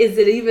like, is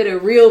it even a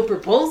real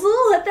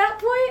proposal at that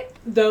point?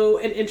 Though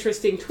an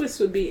interesting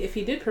twist would be if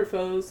he did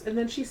propose and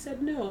then she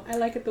said no, I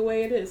like it the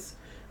way it is.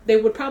 They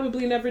would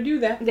probably never do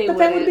that, but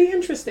that would be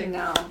interesting.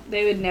 No,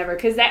 they would never,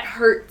 because that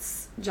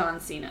hurts John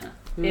Cena.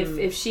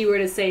 If she were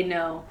to say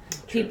no,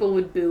 people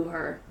would boo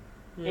her.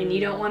 And you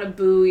don't want to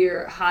boo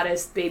your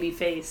hottest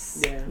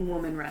babyface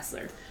woman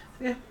wrestler.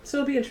 Yeah, so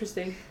it'll be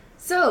interesting.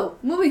 So,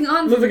 moving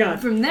on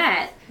from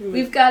that,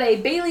 we've got a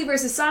Bayley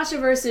versus Sasha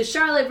versus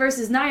Charlotte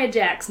versus Nia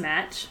Jax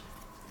match.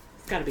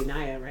 It's got to be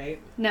Nia, right?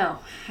 No,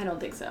 I don't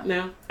think so.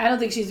 No? I don't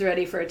think she's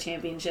ready for a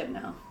championship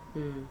now.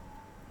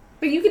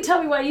 But you can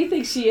tell me why you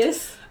think she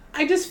is.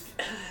 They've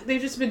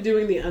just been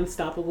doing the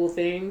unstoppable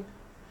thing.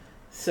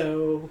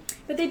 So.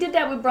 But they did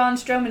that with Braun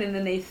Strowman, and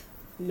then they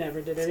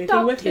never did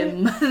anything with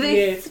him.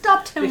 They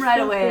stopped him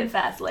right away at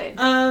Fastlane.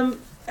 I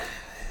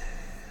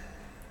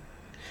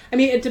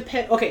mean, it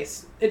depends. Okay,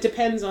 it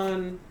depends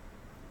on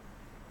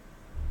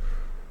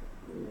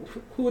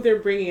who they're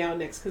bringing out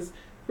next, because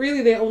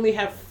really they only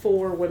have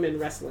 4 women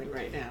wrestling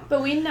right now.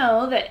 But we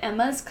know that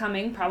Emma's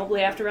coming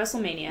probably after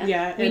WrestleMania.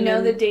 Yeah, we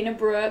know that Dana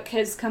Brooke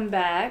has come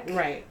back.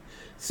 Right.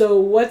 So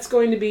what's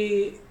going to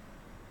be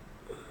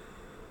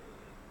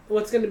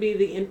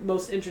the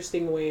most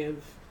interesting way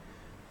of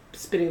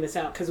spinning this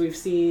out? Because we've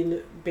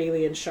seen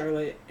Bayley and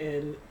Charlotte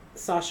and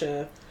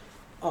Sasha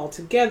all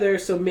together,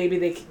 so maybe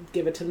they could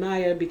give it to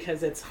Nia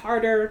because it's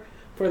harder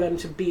for them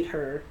to beat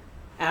her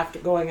after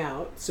going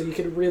out. So you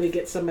could really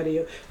get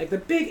somebody like the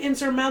big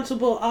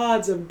insurmountable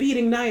odds of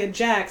beating Nia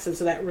Jax, and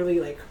so that really,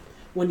 like,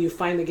 when you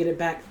finally get it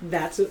back,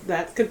 that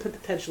could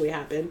potentially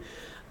happen.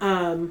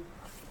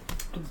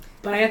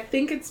 But I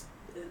think it's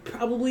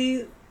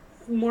probably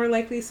more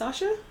likely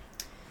Sasha.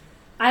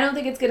 I don't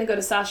think it's going to go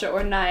to Sasha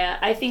or Nia.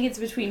 I think it's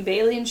between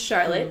Bayley and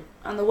Charlotte.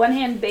 On the one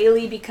hand,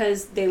 Bayley,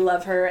 because they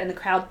love her and the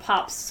crowd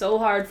pops so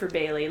hard for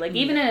Bayley. Like,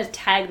 even in a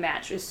tag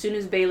match, as soon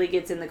as Bayley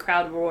gets in, the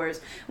crowd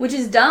roars. Which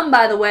is dumb,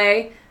 by the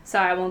way.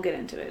 Sorry, I won't get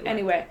into it.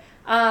 Anyway.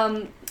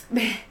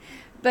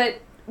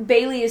 But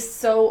Bayley is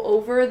so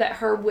over that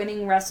her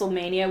winning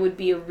WrestleMania would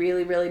be a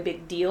really, really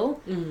big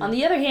deal. On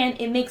the other hand,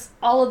 it makes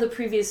all of the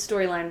previous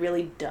storyline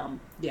really dumb.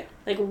 Yeah.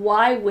 Like,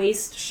 why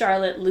waste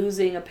Charlotte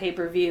losing a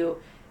pay-per-view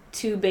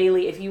to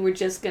Bayley if you were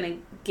just going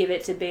to give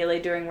it to Bayley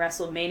during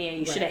WrestleMania?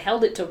 You should have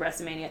held it till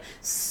WrestleMania.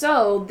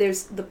 So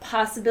there's the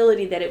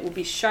possibility that it will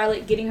be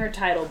Charlotte getting her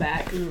title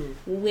back,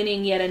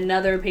 winning yet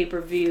another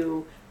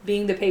pay-per-view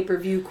being the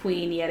pay-per-view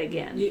queen yet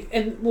again.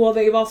 And, well,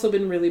 they've also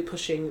been really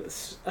pushing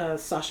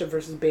Sasha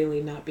versus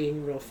Bayley not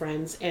being real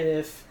friends. And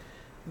if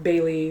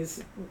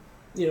Bayley's,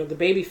 the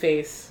baby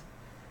face,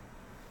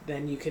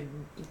 then you could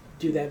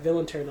do that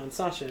villain turn on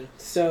Sasha.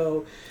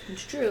 So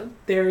it's true.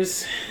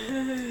 There's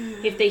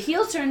if they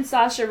heel turn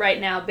Sasha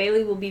right now,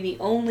 Bayley will be the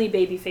only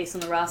babyface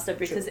on the roster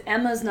because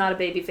Emma's not a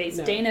babyface,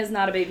 no. Dana's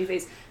not a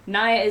babyface,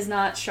 Nia is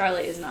not,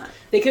 Charlotte is not.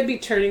 They could be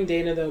turning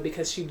Dana though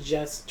because she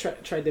just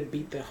tried to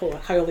beat the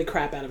holy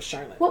crap out of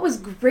Charlotte. What was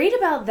great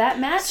about that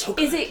match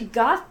is it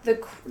got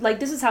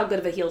this is how good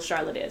of a heel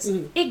Charlotte is.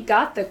 Mm-hmm. It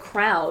got the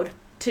crowd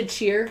to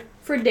cheer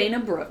for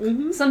Dana Brooke,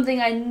 mm-hmm. something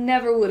I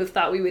never would have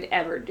thought we would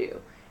ever do.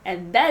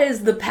 And that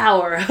is the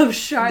power of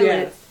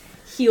Charlotte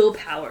heel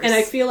powers. And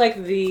I feel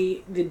like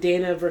the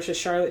Dana versus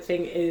Charlotte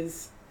thing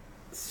is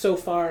so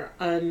far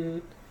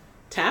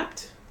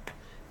untapped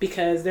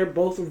because they're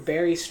both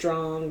very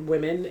strong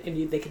women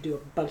and they could do a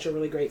bunch of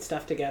really great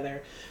stuff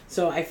together.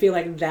 So I feel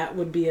like that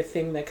would be a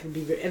thing that could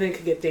be, and then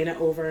could get Dana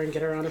over and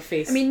get her on a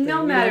face. I mean,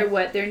 no matter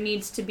what, there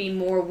needs to be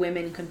more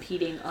women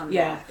competing on Raw.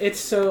 Yeah,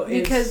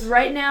 because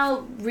right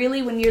now,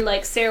 really, when you're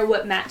like, Sarah,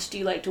 what match do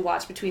you like to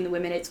watch between the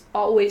women? It's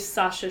always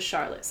Sasha,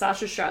 Charlotte.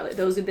 Sasha, Charlotte.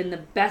 Those have been the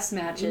best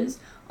matches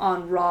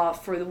on Raw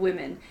for the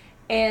women.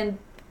 And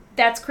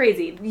that's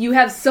crazy. You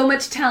have so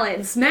much talent.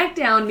 In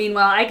SmackDown,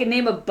 meanwhile, I can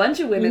name a bunch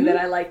of women that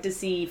I like to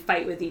see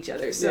fight with each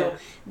other. So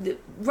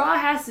Raw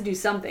has to do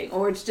something,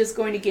 or it's just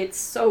going to get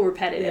so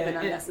repetitive and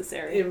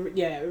unnecessary.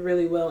 It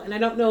really will. And I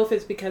don't know if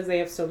it's because they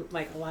have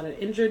a lot of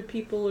injured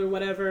people or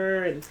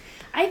whatever. And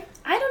I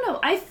don't know.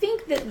 I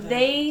think that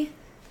they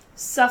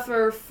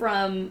suffer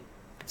from...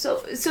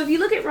 So if you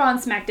look at Raw and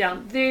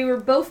SmackDown, they were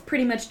both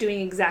pretty much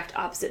doing exact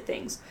opposite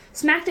things.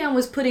 SmackDown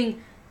was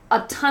putting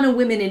a ton of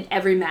women in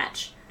every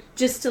match.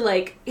 Just to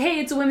hey,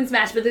 it's a women's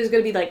match, but there's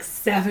going to be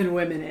 7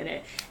 women in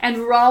it. And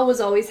Raw was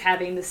always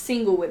having the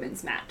single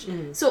women's match.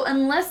 Mm-hmm. So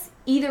unless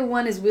either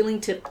one is willing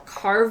to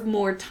carve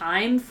more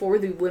time for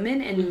the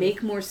women and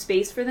make more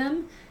space for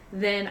them,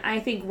 then I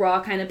think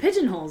Raw kind of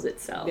pigeonholes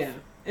itself. Yeah.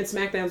 And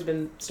SmackDown's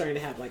been starting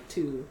to have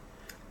two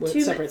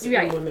separate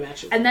women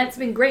matches. And that's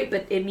been great,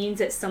 but it means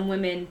that some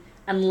women,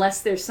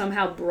 unless they're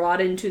somehow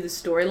brought into the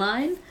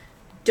storyline,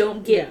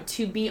 don't get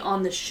to be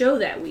on the show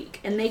that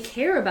week. And they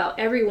care about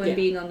everyone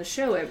being on the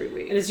show every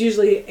week. And it's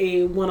usually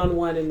a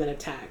one-on-one and then a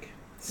tag.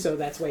 So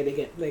that's why they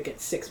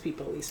get 6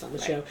 people at least on the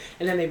show.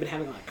 And then they've been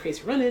having a lot of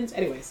crazy run-ins.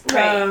 Anyways.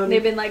 Right.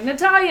 They've been like,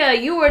 Natalya,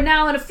 you are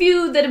now in a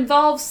feud that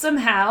involves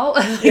somehow.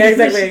 Yeah,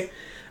 exactly.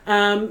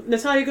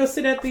 Natalya, go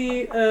sit at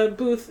the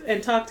booth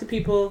and talk to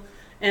people.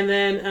 And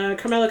then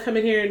Carmella come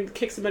in here and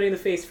kick somebody in the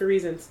face for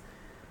reasons.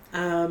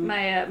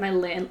 My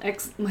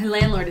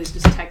landlord is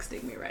just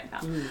texting me right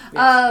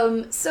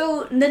now.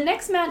 So the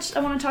next match I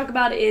want to talk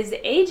about is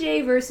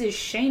AJ versus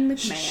Shane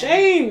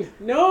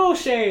McMahon.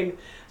 Shane.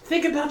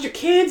 Think about your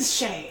kids,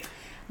 Shane.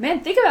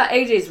 Man, think about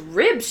AJ's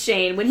ribs,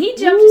 Shane. When he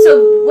jumped...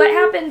 So what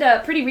happened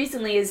pretty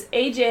recently is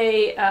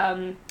AJ...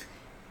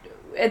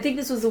 I think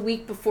this was a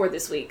week before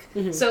this week.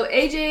 Mm-hmm. So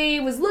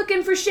AJ was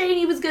looking for Shane.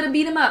 He was going to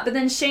beat him up. But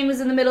then Shane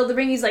was in the middle of the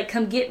ring. He's like,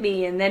 come get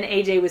me. And then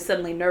AJ was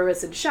suddenly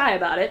nervous and shy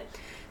about it.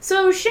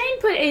 So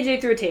Shane put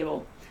AJ through a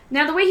table.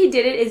 Now, the way he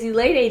did it is he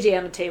laid AJ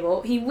on the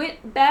table. He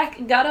went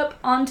back, got up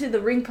onto the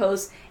ring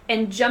post,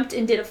 and jumped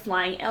and did a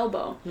flying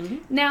elbow. Mm-hmm.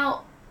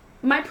 Now,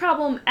 my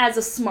problem as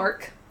a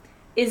smark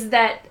is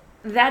that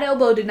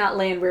elbow did not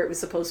land where it was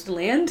supposed to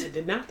land. It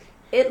did not.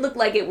 It looked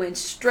like it went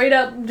straight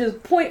up,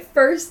 just point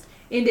first,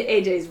 into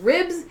AJ's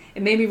ribs.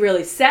 It made me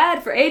really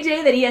sad for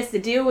AJ that he has to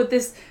deal with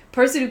this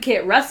person who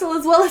can't wrestle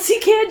as well as he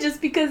can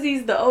just because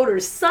he's the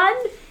owner's son.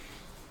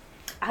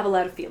 I have a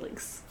lot of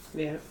feelings.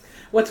 Yeah.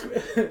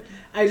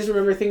 I just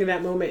remember thinking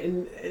that moment,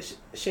 and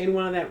Shane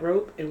went on that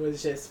rope and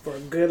was just for a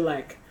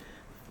good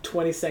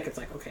 20 seconds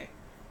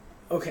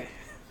okay,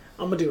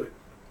 I'm gonna do it.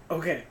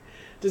 Okay.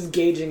 Just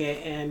gauging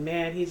it, and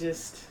man, he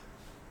just...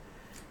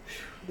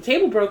 The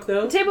table broke,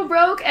 though. The table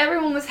broke.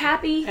 Everyone was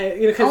happy.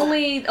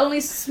 Only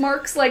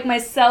smarks like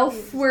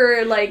myself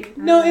were like...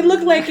 No, it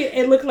looked like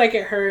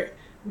it hurt.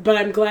 But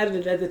I'm glad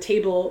that the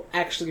table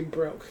actually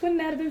broke. Wouldn't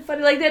that have been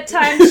funny? Like that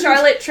time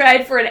Charlotte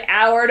tried for an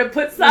hour to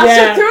put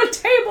Sasha through a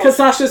table. Because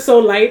Sasha's so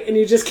light and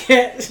you just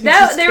can't.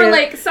 Were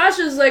like,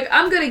 Sasha's like,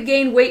 I'm going to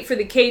gain weight for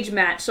the cage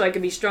match so I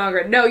can be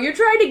stronger. No, you're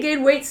trying to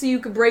gain weight so you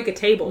can break a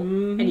table.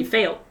 Mm-hmm. And you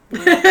failed.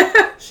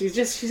 Yeah. She's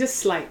just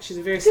slight. She's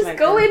a very slight. Just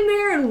go in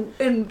there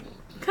and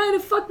kind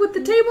of fuck with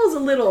the tables a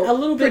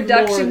little bit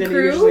more than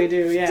you usually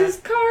do. Yeah.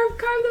 Just carve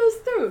those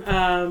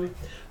through.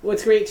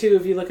 What's great, too,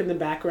 if you look in the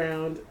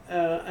background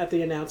at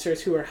the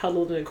announcers who are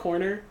huddled in a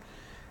corner,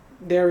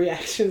 their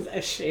reactions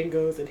as Shane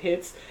goes and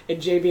hits,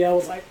 and JBL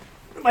was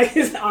like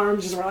his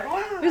arms just were like,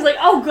 ah. He was like,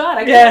 oh, God,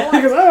 I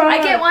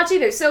can't watch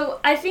either. So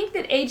I think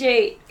that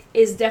AJ,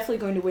 is definitely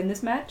going to win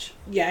this match.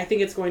 Yeah, I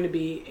think it's going to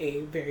be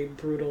a very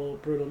brutal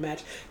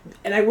match.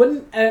 And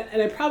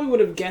I probably would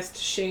have guessed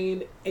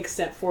Shane,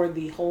 except for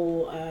the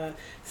whole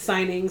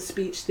signing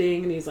speech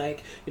thing. And he's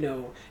like, you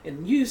know,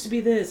 and used to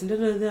be this, and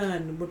da-da-da,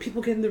 and when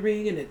people get in the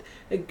ring, and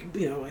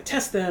I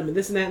test them, and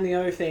this and that and the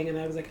other thing. And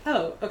I was like,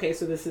 oh, okay,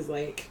 so this is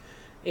like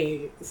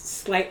a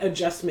slight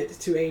adjustment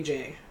to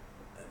AJ.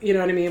 You know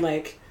what I mean?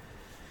 Like,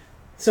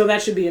 so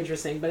that should be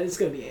interesting, but it's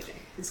going to be AJ.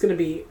 It's going to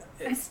be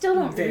I still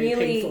don't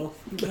really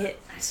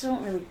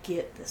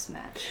get this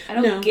match. I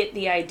don't get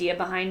the idea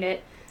behind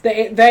it.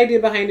 The idea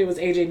behind it was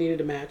AJ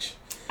needed a match.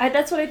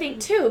 That's what I think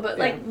too, but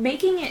like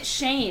making it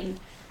Shane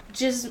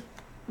just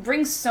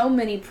brings so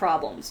many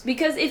problems.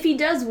 Because if he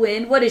does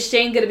win, what is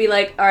Shane going to be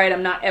like, all right,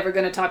 I'm not ever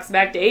going to talk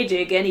back to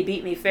AJ again. He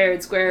beat me fair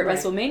and square at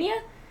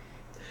WrestleMania?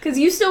 Because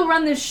you still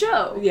run this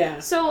show. Yeah.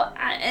 So,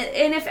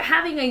 and if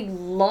having a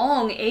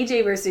long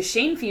AJ versus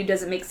Shane feud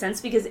doesn't make sense,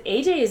 because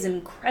AJ is an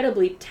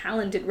incredibly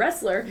talented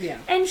wrestler,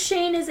 and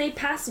Shane is a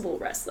passable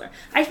wrestler.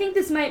 I think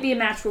this might be a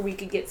match where we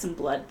could get some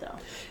blood, though.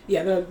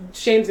 Yeah,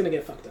 Shane's going to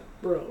get fucked up.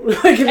 Bro.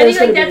 I think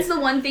like that's the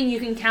one thing you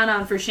can count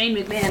on for Shane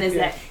McMahon is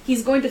that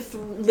he's going to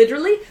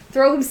literally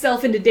throw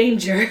himself into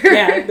danger.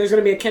 Yeah, there's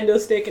going to be a kendo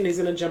stick and he's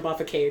going to jump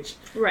off a cage.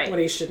 Right. When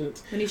he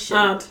shouldn't.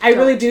 I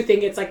really do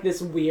think it's like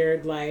this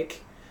weird,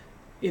 like,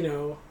 you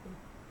know,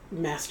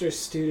 master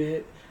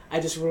student. I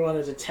just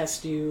wanted to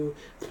test you,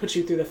 put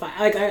you through the fire.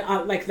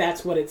 Like, like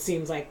that's what it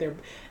seems like. They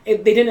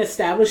didn't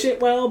establish it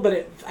well,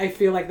 but I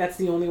feel like that's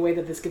the only way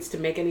that this gets to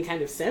make any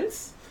kind of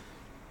sense.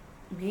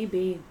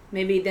 Maybe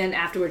then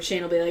afterwards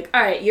Shane will be like,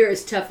 all right, you're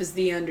as tough as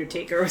The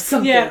Undertaker or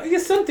something. Yeah,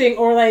 something.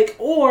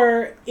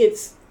 Or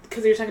it's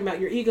because you're talking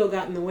about your ego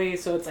got in the way,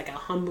 so it's like a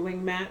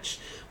humbling match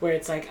where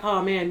it's like,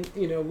 oh man,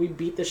 you know, we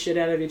beat the shit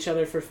out of each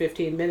other for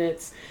 15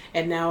 minutes,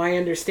 and now I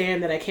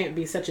understand that I can't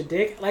be such a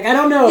dick. Like, I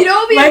don't know. You know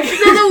what would be,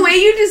 so the way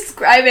you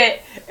describe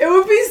it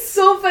would be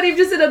so funny if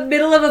just in the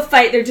middle of a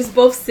fight, they're just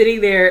both sitting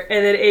there,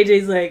 and then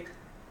AJ's like,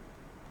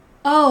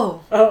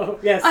 oh,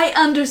 yes, I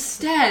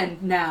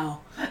understand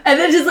now. And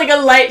then just like a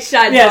light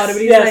shines on him, and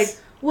he's like,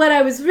 what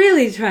I was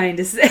really trying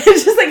to say.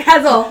 It just like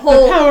has a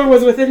whole... The power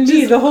was within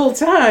me the whole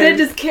time. Then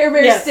just Care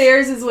Bear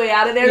stares his way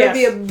out of there. That'd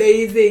be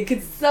amazing.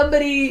 Could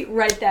somebody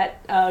write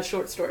that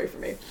short story for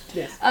me?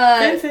 Yes.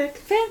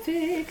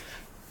 Fanfic.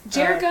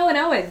 Jericho and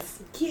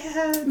Owens.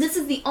 Yeah. This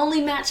is the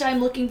only match I'm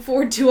looking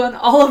forward to on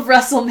all of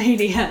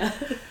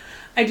WrestleMania.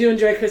 I do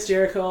enjoy Chris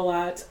Jericho a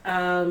lot.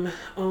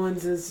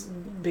 Owens is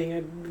being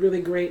a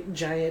really great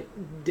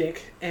giant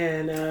dick.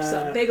 And just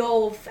a big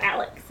old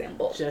phallic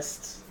symbol.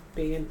 Just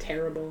being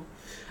terrible.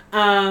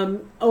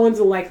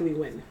 Owens will likely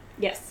win.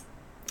 Yes.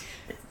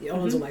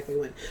 Owens will likely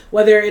win.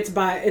 Whether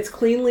it's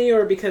cleanly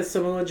or because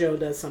Samoa Joe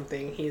does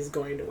something, he's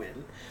going to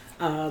win.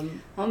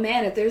 Oh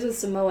man, if there's a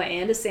Samoa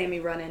and a Sammy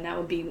run-in, that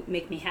would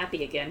make me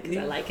happy again, because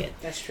I like it.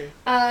 That's true.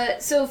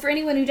 So for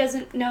anyone who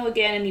doesn't know,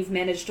 again, and you've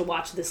managed to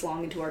watch this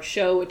long into our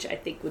show, which I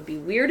think would be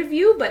weird of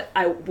you, but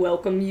I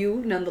welcome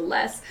you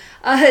nonetheless.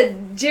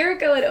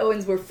 Jericho and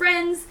Owens were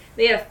friends.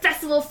 They had a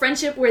festival of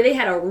friendship where they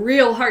had a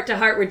real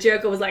heart-to-heart where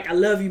Jericho was like, I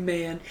love you,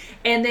 man.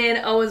 And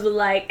then Owens was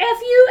like,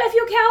 F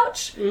you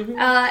couch,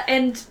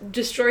 and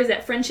destroys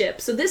that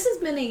friendship. So this has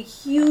been a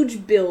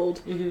huge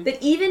build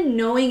that even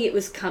knowing it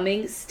was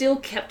coming still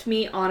kept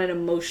me on an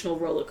emotional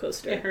roller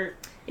coaster. It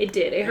hurt. It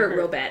did. It hurt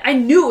real bad. I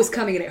knew it was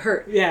coming and it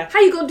hurt. Yeah. How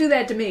you gonna do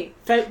that to me?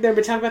 They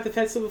were talking about the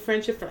festival of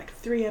friendship for like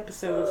 3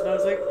 episodes, and I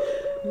was like,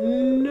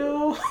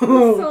 no.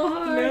 So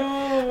hard.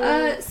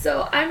 No.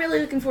 So I'm really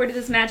looking forward to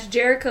this match.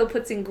 Jericho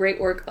puts in great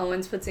work.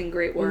 Owens puts in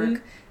great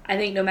work. I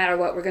think no matter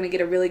what, we're going to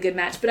get a really good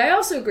match. But I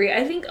also agree.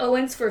 I think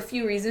Owens for a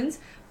few reasons.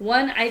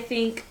 One, I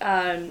think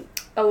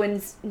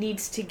Owens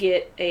needs to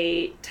get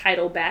a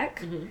title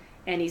back.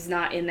 And he's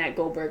not in that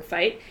Goldberg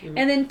fight.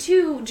 And then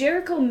 2,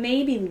 Jericho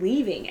may be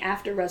leaving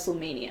after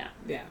WrestleMania.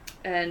 Yeah.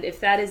 And if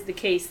that is the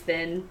case,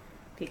 then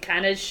he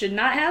kind of should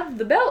not have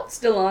the belt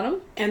still on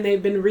him. And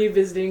they've been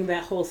revisiting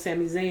that whole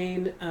Sami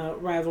Zayn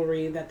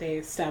rivalry that they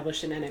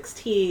established in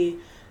NXT.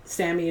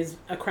 Sami is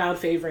a crowd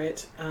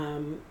favorite,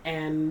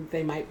 and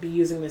they might be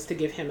using this to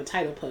give him a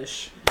title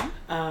push.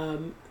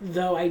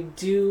 Though I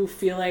do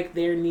feel like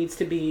there needs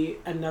to be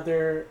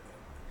another...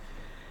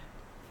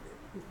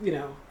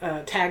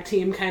 tag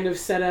team kind of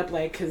setup,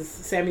 like, because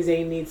Sami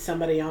Zayn needs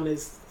somebody on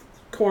his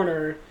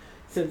corner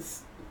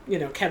since,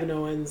 Kevin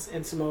Owens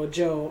and Samoa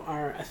Joe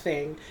are a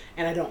thing,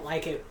 and I don't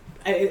like it.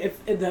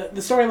 The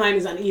storyline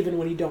is uneven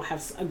when you don't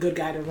have a good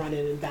guy to run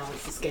in and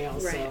balance the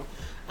scales, right.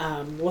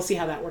 So we'll see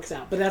how that works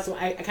out. But that's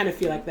what I kind of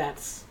feel like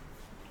that's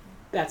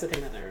the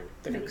thing that they're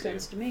going to do. Makes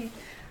sense to me.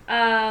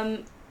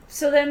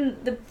 So then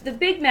the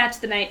big match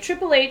of the night,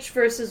 Triple H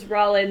versus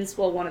Rollins,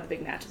 well, one of the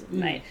big matches of the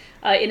night,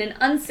 in an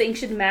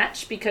unsanctioned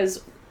match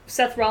because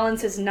Seth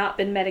Rollins has not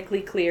been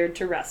medically cleared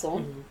to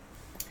wrestle.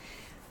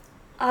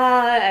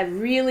 I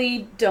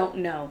really don't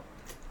know.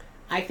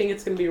 I think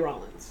it's going to be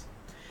Rollins.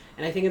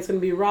 And I think it's going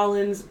to be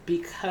Rollins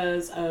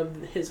because of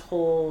his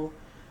whole,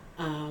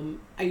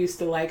 I used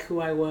to like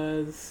who I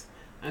was,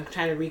 I'm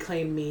trying to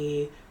reclaim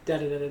me,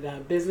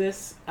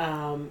 business.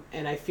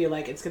 And I feel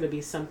like it's going to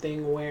be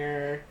something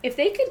where... If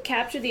they could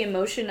capture the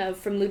emotion of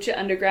from Lucha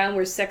Underground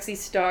where Sexy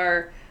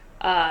Star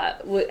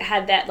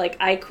had that, like,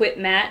 I Quit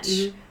match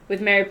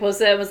with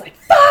Mariposa, it was like,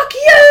 fuck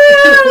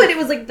you! And it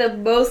was, like, the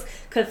most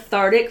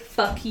cathartic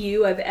fuck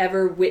you I've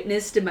ever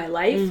witnessed in my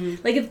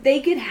life. Like, if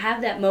they could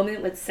have that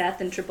moment with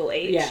Seth and Triple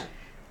H,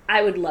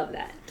 I would love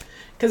that.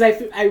 Because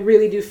I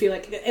really do feel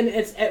like, and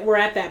we're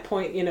at that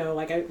point, you know,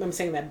 like I'm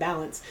saying that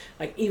balance,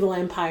 like Evil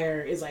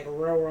Empire is like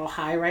real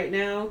high right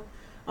now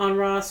on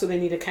Raw, so they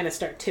need to kind of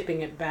start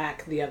tipping it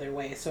back the other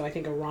way. So I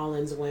think a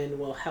Rollins win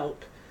will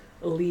help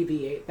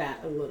alleviate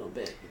that a little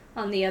bit.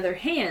 On the other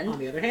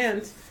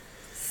hand,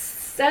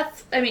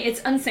 Seth, I mean,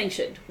 it's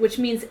unsanctioned, which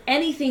means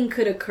anything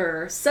could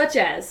occur, such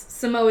as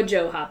Samoa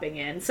Joe hopping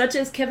in, such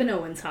as Kevin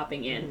Owens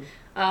hopping in,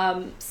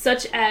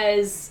 such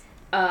as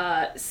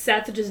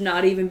Seth just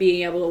not even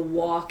being able to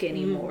walk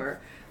anymore.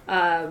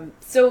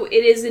 So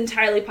it is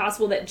entirely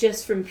possible that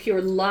just from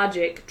pure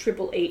logic,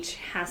 Triple H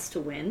has to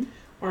win.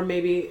 Or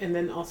maybe, and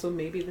then also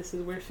maybe this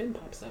is where Finn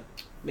pops up.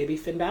 Maybe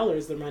Finn Balor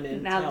is the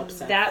run-in to help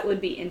Seth. That would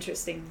be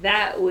interesting.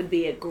 That would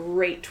be a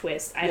great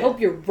twist. I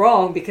hope you're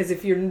wrong, because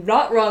if you're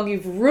not wrong,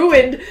 you've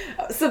ruined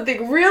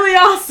something really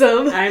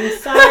awesome. I'm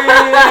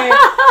sorry.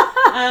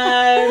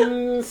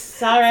 I'm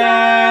sorry.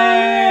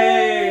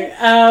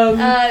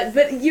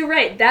 But you're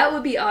right. That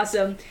would be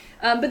awesome.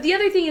 But the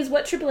other thing is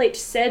what Triple H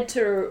said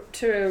to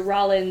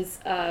Rollins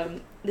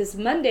this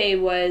Monday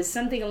was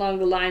something along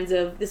the lines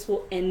of, this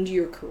will end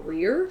your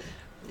career.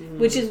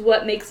 Which is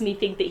what makes me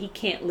think that he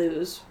can't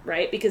lose,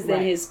 right? Because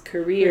then his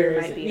career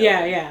might be over.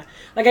 Yeah.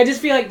 Like, I just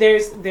feel like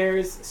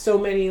there's so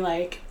many,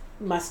 like,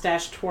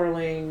 mustache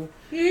twirling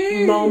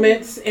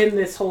moments in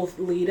this whole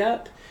lead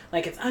up.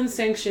 Like, it's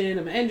unsanctioned,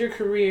 I'm gonna end your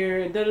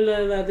career, this and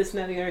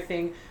that and the other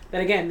thing.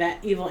 But again,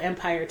 that Evil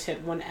Empire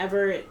tip,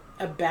 whenever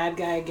a bad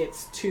guy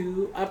gets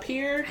too up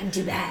here, I'm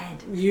too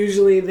bad.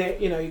 Usually,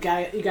 you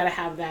gotta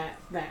have that.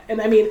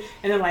 And I mean,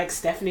 and then like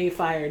Stephanie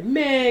fired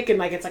Mick, and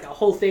like it's like a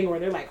whole thing where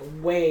they're like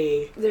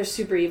they're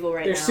super evil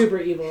right now. They're super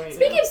evil right now.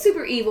 Speaking of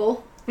super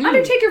evil,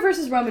 Undertaker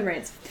versus Roman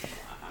Reigns.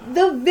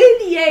 The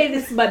vignette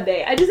this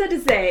Monday, I just had to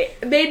say,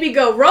 made me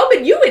go,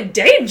 Roman, you in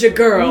danger,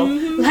 girl.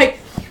 Like,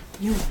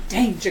 you in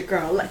danger,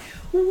 girl. Like,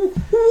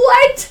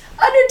 what?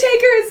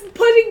 Undertaker is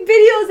putting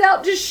videos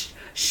out just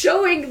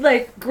showing,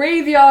 like,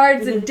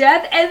 graveyards and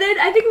death. And then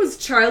I think it was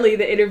Charlie,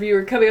 the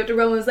interviewer, coming up to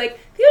Roman, was like,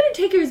 the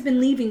Undertaker has been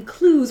leaving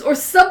clues or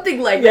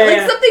something like that.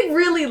 Like, something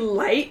really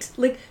light.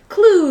 Like,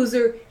 clues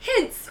or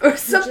hints or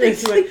something.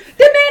 Like,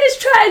 the man is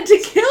trying to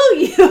kill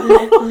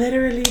you.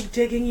 Literally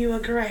digging you a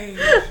grave.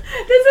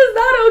 This is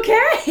not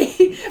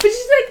okay. But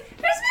she's like,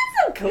 there's been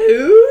some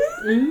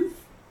clues.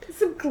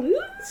 Some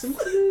clues? Some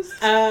clues.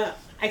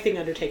 I think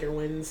Undertaker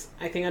wins.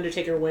 I think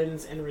Undertaker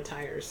wins and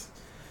retires.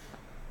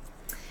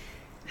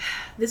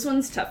 This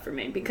one's tough for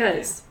me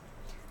because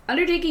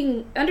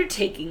Undertaker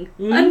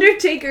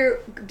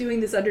doing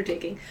this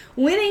undertaking,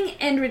 winning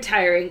and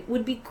retiring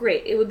would be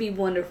great. It would be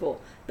wonderful.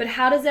 But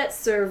how does that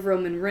serve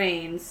Roman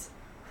Reigns,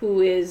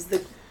 who is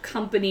the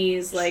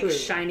company's like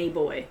shiny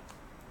boy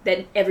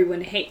that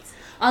everyone hates?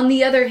 On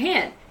the other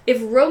hand,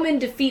 if Roman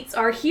defeats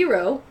our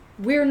hero,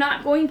 we're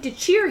not going to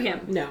cheer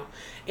him. No.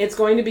 It's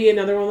going to be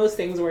another one of those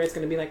things where it's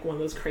going to be like one of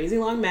those crazy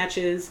long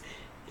matches.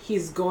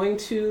 He's going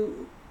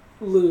to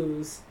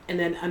lose, and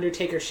then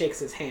Undertaker shakes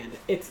his hand.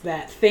 It's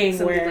that thing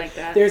where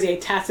there's a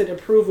tacit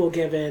approval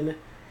given,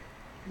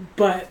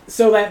 but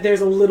so that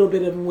there's a little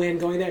bit of win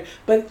going there.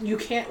 But you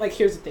can't, like,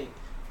 here's the thing.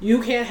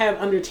 You can't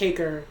have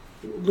Undertaker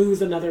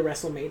lose another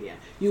WrestleMania.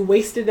 You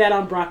wasted that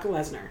on Brock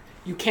Lesnar.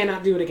 You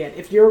cannot do it again.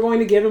 If you're going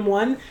to give him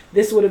one,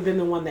 this would have been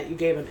the one that you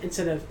gave him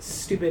instead of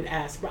stupid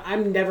ass. But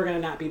I'm never going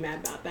to not be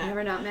mad about that.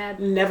 Never not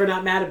mad. Never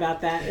not mad about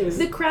that. It was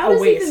the crowd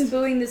was even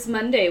booing this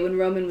Monday when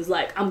Roman was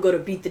like, I'm going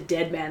to beat the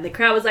dead man. The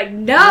crowd was like,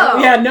 no!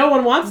 Yeah, no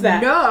one wants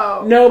that.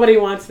 No! Nobody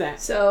wants that.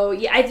 So,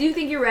 yeah, I do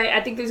think you're right.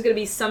 I think there's going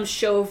to be some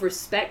show of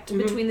respect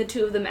between the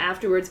two of them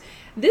afterwards.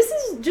 This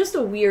is just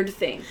a weird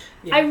thing.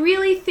 Yeah. I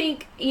really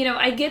think,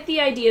 I get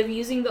the idea of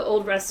using the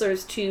old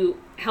wrestlers to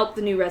help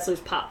the new wrestlers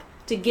pop.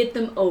 To get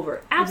them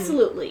over.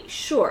 Absolutely.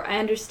 Sure, I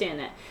understand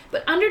that.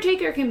 But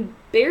Undertaker can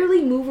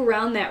barely move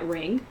around that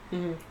ring.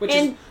 Which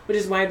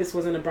is why this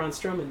wasn't a Braun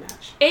Strowman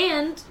match.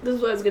 And, this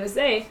is what I was going to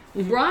say,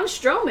 Braun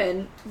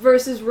Strowman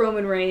versus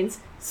Roman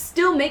Reigns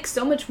still makes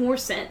so much more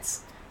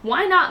sense.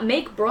 Why not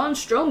make Braun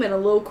Strowman a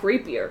little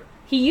creepier?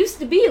 He used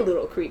to be a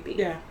little creepy.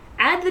 Yeah.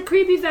 Add the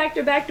creepy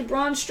factor back to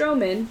Braun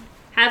Strowman,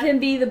 have him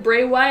be the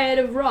Bray Wyatt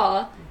of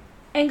Raw,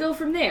 and go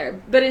from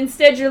there. But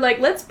instead you're like,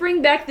 let's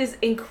bring back this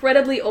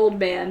incredibly old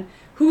man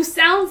who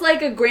sounds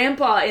like a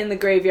grandpa in the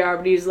graveyard,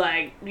 but he's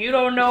like, you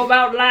don't know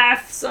about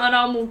life, son,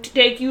 I'm going to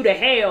take you to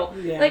hell.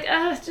 Yeah. Like,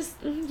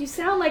 you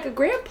sound like a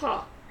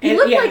grandpa. He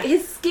looked like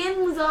his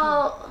skin was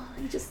all,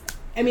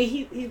 I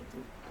mean,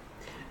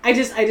 I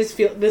just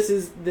feel this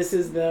is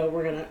the,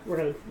 we're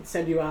gonna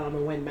send you out on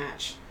a win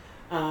match.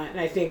 And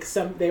I think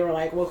they were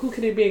like, well, who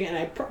could it be?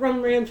 And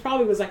Roman Reigns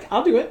probably was like,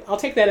 I'll do it. I'll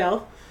take that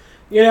L.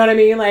 You know what I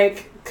mean?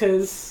 Like,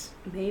 because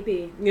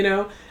Maybe. You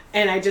know?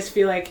 And I just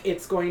feel like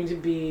it's going to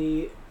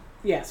be,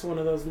 yes, one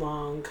of those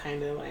long,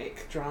 kind of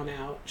like drawn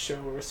out, show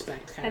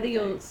respect kind of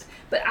things.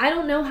 But I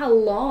don't know how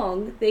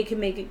long they can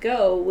make it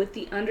go with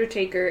The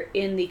Undertaker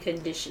in the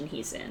condition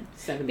he's in.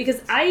 7 because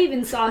minutes. I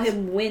even saw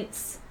him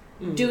wince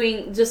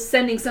just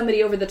sending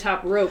somebody over the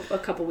top rope a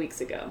couple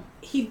weeks ago.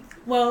 He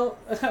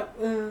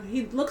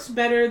looks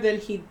better than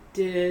he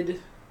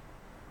did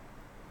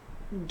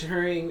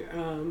during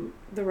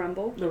the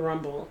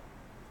Rumble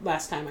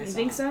last time I saw. You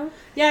think so?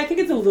 Yeah, I think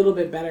it's a little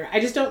bit better. I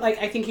just don't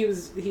I think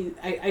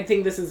I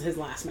think this is his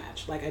last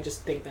match. Like, I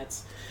just think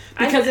that's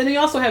because and you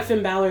also have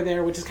Finn Balor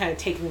there, which is kind of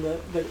taking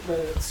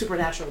the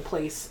supernatural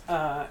place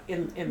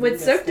in with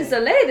Cirque du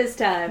Soleil this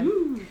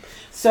time.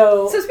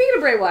 So speaking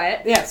of Bray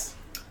Wyatt, yes,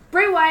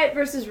 Bray Wyatt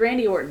versus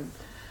Randy Orton.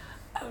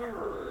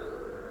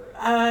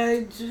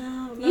 I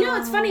don't know. You know,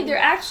 it's funny. They're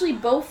actually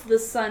both the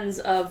sons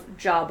of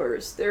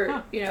jobbers.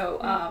 They're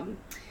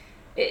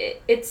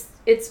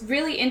it's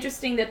really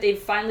interesting that they've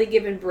finally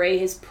given Bray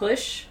his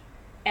push,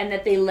 and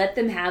that they let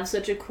them have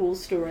such a cool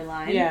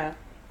storyline. Yeah.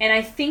 And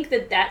I think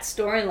that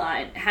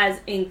storyline has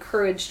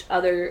encouraged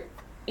other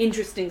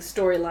interesting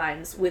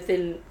storylines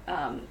within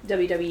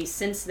WWE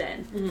since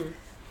then. Mm-hmm.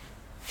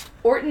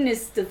 Orton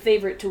is the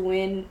favorite to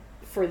win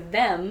for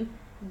them,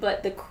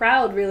 but the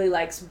crowd really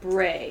likes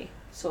Bray.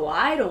 So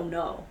I don't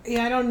know.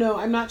 Yeah, I don't know.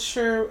 I'm not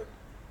sure.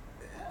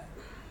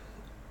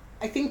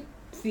 I think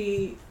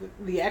the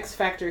X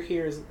factor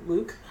here is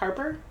Luke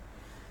Harper,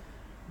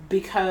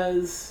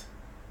 because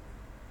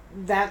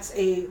that's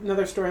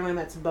another storyline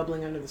that's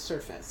bubbling under the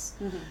surface.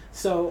 Mm-hmm.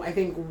 So I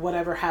think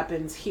whatever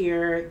happens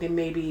here, they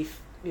maybe,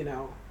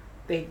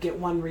 they get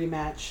one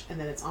rematch and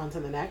then it's on to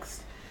the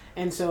next.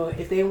 And so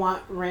if they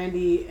want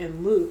Randy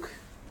and Luke,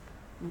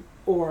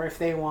 or if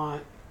they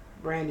want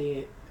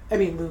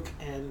Luke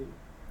and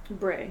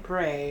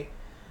Bray,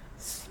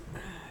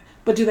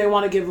 but do they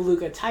want to give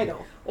Luke a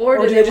title? Or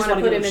do they want to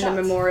put him in the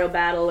Memorial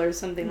Battle or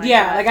something like that?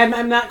 Yeah, like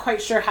I'm not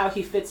quite sure how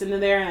he fits into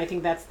there, and I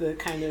think that's the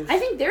kind of... I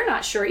think they're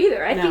not sure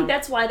either. I think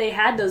that's why they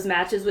had those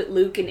matches with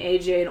Luke and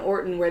AJ and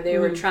Orton where they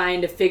were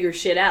trying to figure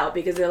shit out,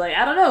 because they're like,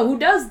 I don't know, who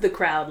does the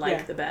crowd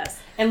like the best?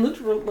 And Luke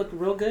looked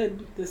real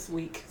good this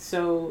week,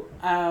 so,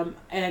 and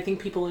I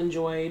think people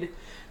enjoyed...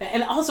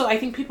 And also, I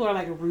think people are,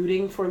 like,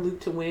 rooting for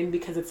Luke to win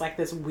because it's, like,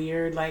 this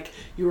weird, like,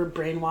 you were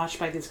brainwashed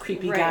by this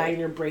creepy guy and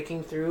you're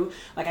breaking through.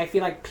 Like, I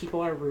feel like people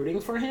are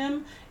rooting for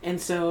him. And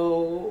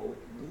so,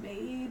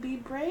 maybe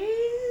Bray?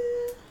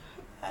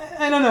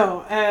 I don't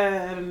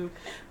know.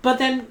 But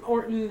then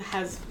Orton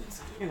has,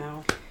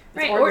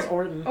 Right,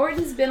 Orton.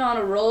 Orton's been on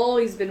a roll.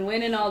 He's been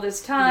winning all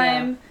this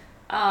time. Yeah.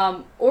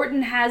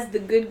 Orton has the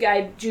good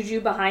guy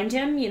juju behind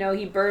him.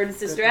 He burns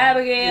Sister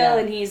Abigail,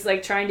 and he's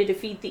like trying to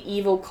defeat the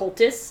evil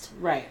cultist.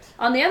 Right.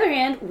 On the other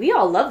hand, we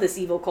all love this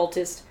evil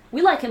cultist.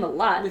 We like him a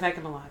lot.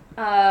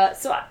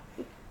 So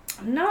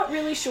I'm not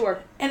really sure.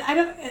 And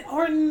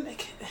Orton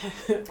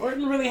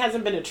really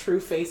hasn't been a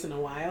true face in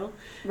a while.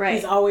 Right.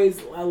 He's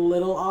always a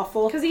little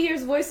awful. Because he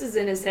hears voices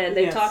in his head.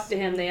 They talk to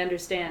him. They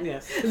understand.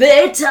 Yes.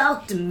 They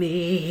talk to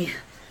me.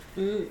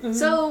 Mm-hmm.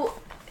 So...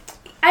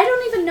 I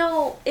don't even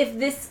know if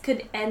this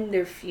could end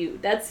their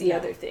feud. That's the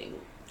other thing.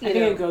 I think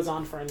it goes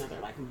on for another,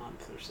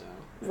 month or so.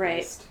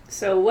 Right.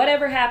 So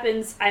whatever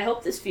happens, I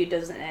hope this feud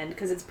doesn't end,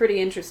 because it's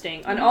pretty interesting.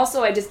 Mm-hmm. And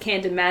also, I just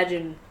can't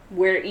imagine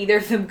where either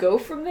of them go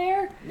from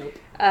there. Nope.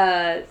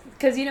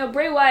 Because,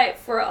 Bray Wyatt,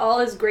 for all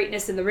his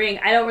greatness in the ring,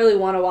 I don't really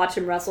want to watch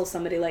him wrestle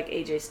somebody like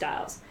AJ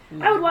Styles.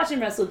 Mm-hmm. I would watch him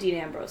wrestle Dean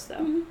Ambrose, though.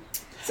 Mm-hmm.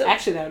 So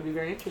actually, that would be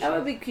very interesting. That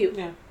would be cute.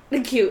 Yeah.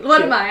 Cute.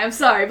 What am I? I'm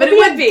sorry, but it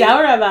would be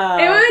adorable.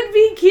 It would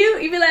be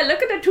cute. You'd be like,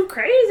 look at the two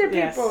crazy people.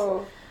 Yes.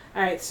 All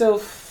right, so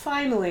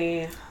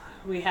finally,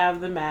 we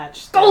have the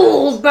match.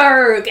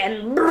 Goldberg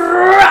and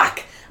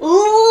Brock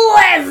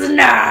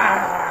Lesnar.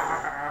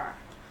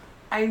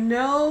 I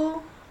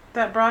know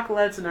that Brock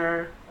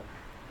Lesnar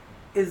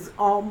is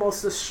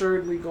almost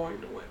assuredly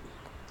going to win,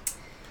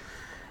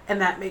 and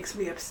that makes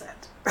me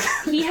upset.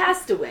 He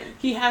has to win.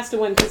 He has to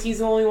win because he's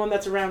the only one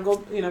that's around.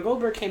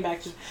 Goldberg came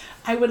back.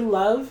 I would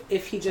love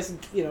if he just,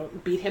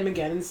 beat him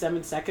again in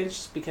 7 seconds,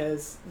 just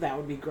because that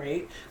would be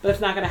great. But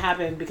it's not going to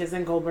happen, because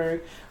then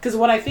Goldberg... Because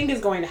what I think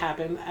is going to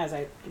happen, as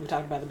we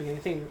talked about at the beginning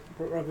of the thing,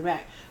 we'll be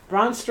back.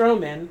 Braun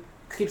Strowman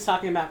keeps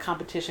talking about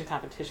competition.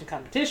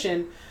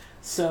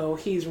 So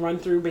he's run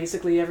through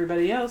basically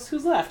everybody else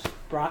who's left.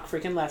 Brock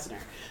freaking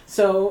Lesnar.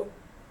 So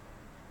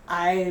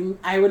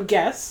I would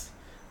guess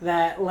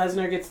that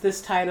Lesnar gets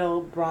this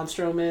title, Braun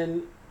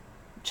Strowman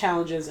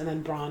challenges, and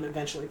then Braun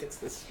eventually gets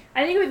this.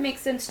 I think it would make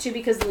sense too,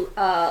 because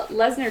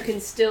Lesnar can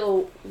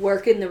still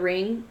work in the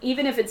ring.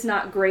 Even if it's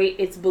not great,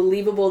 it's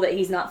believable that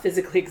he's not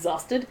physically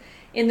exhausted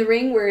in the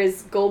ring,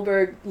 whereas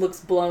Goldberg looks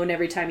blown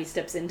every time he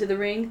steps into the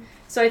ring.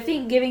 So I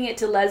think giving it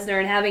to Lesnar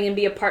and having him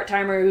be a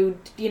part-timer who,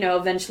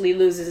 eventually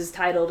loses his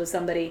title to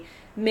somebody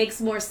makes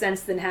more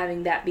sense than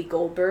having that be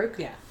Goldberg.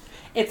 Yeah.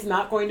 It's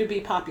not going to be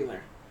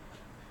popular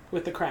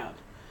with the crowd.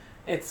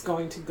 It's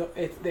going to go.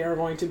 They're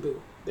going to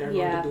boo. They're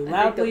going to boo loudly.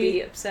 I think they'll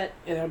be upset.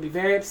 And they'll be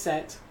very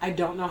upset. I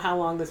don't know how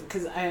long this,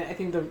 because I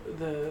think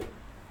the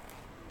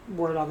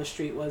word on the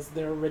street was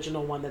the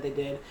original one that they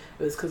did.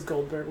 It was because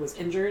Goldberg was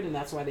injured, and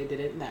that's why they did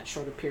it in that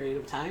shorter period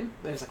of time.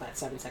 It was like that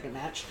 7-second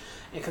match,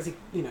 because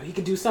he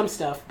could do some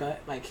stuff,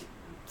 but like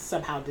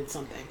somehow did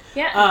something.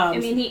 Yeah, I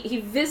mean, he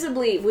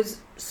visibly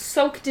was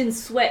soaked in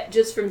sweat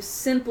just from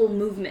simple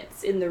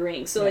movements in the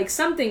ring. So, like,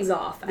 something's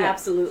off. Yeah.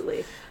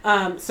 Absolutely.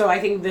 So I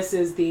think this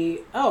is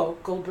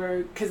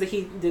Goldberg, because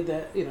he did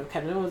the,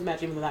 Kevin Owens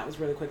match, even though that was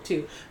really quick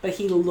too. But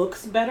he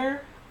looks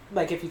better.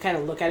 Like, if you kind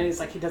of look at it, it's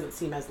like he doesn't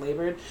seem as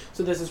labored.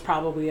 So this is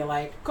probably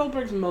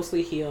Goldberg's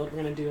mostly healed.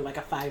 We're going to do like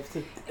a 5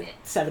 to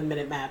 7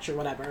 minute match or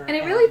whatever. And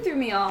it really threw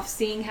me off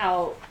seeing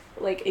how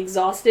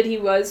exhausted he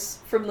was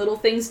from little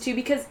things too,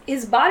 because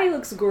his body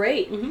looks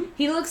great. Mm-hmm.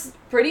 He looks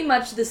pretty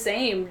much the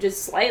same,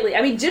 just slightly.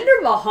 I mean,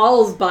 Jinder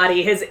Mahal's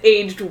body has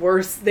aged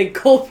worse than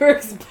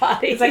Goldberg's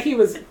body. It's like he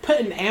was put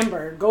in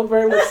amber.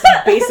 Goldberg looks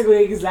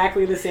basically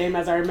exactly the same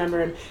as I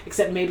remember him,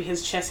 except maybe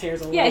his chest hair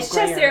is a little grayer. Yeah, his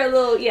chest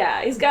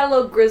hair he's got a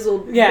little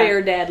grizzled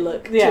bear dad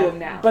look to him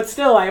now. But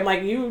still, I'm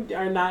like, you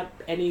are not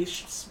any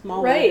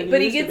smaller. Right, but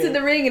he gets in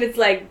the ring and it's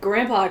like,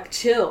 Grandpa,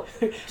 chill.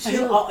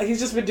 He's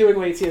just been doing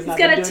weights. He's got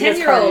a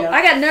 10-year-old.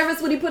 I got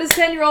nervous when he put his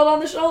 10-year-old on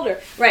the shoulder.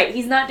 Right,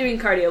 he's not doing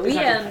cardio.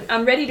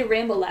 I'm Ready to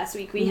Ramble last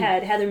week. We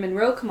had Heather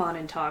Monroe come on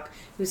and talk,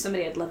 who's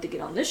somebody I'd love to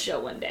get on this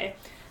show one day.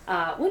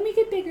 When we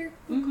get bigger,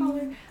 we'll call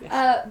her.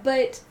 Yes.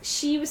 But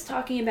she was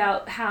talking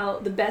about how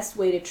the best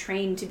way to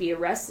train to be a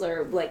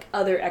wrestler, like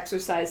other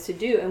exercise to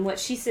do, and what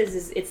she says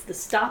is it's the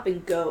stop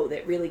and go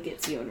that really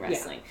gets you in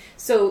wrestling. Yeah.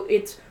 So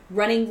it's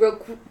running real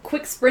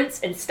quick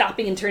sprints and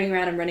stopping and turning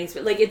around and running.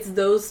 Like, it's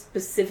those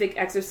specific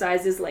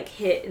exercises, like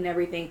HIIT and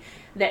everything,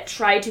 that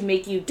try to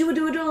make you do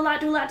a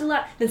lot,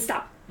 then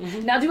stop.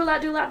 Mm-hmm. Now do a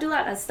lot,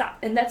 and stop.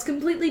 And that's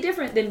completely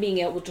different than being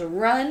able to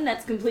run.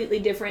 That's completely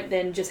different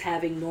than just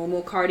having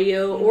normal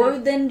cardio or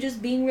than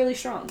just being really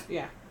strong.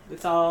 Yeah.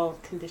 It's all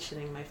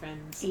conditioning, my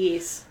friends.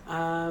 Yes.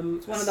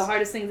 It's one of the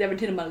hardest things I ever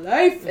did in my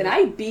life, and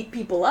I beat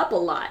people up a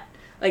lot.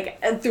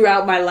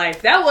 Throughout my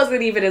life. That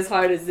wasn't even as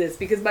hard as this,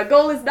 because my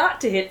goal is not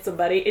to hit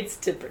somebody, it's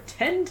to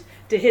pretend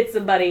to hit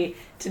somebody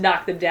to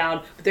knock them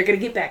down, but they're going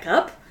to get back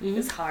up. Mm-hmm.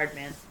 It's hard,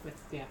 man.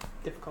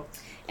 Difficult.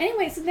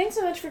 Anyway, so thanks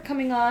so much for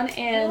coming on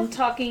and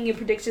talking your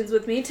predictions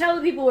with me. Tell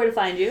the people where to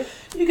find you.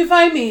 You can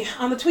find me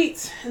on the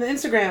tweets and the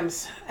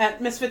Instagrams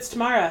at Misfits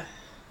Tamara.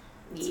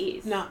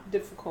 Yes. Not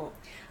difficult.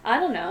 I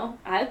don't know.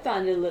 I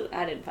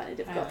didn't find it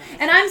difficult.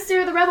 And I'm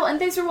Sarah the Rebel, and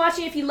thanks for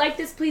watching. If you like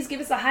this, please give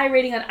us a high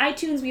rating on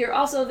iTunes. We are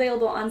also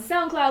available on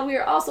SoundCloud. We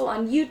are also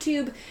on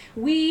YouTube.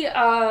 We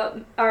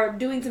are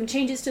doing some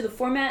changes to the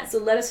format, so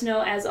let us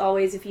know, as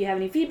always, if you have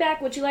any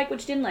feedback, what you like,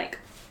 what you didn't like.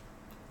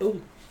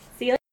 Boom.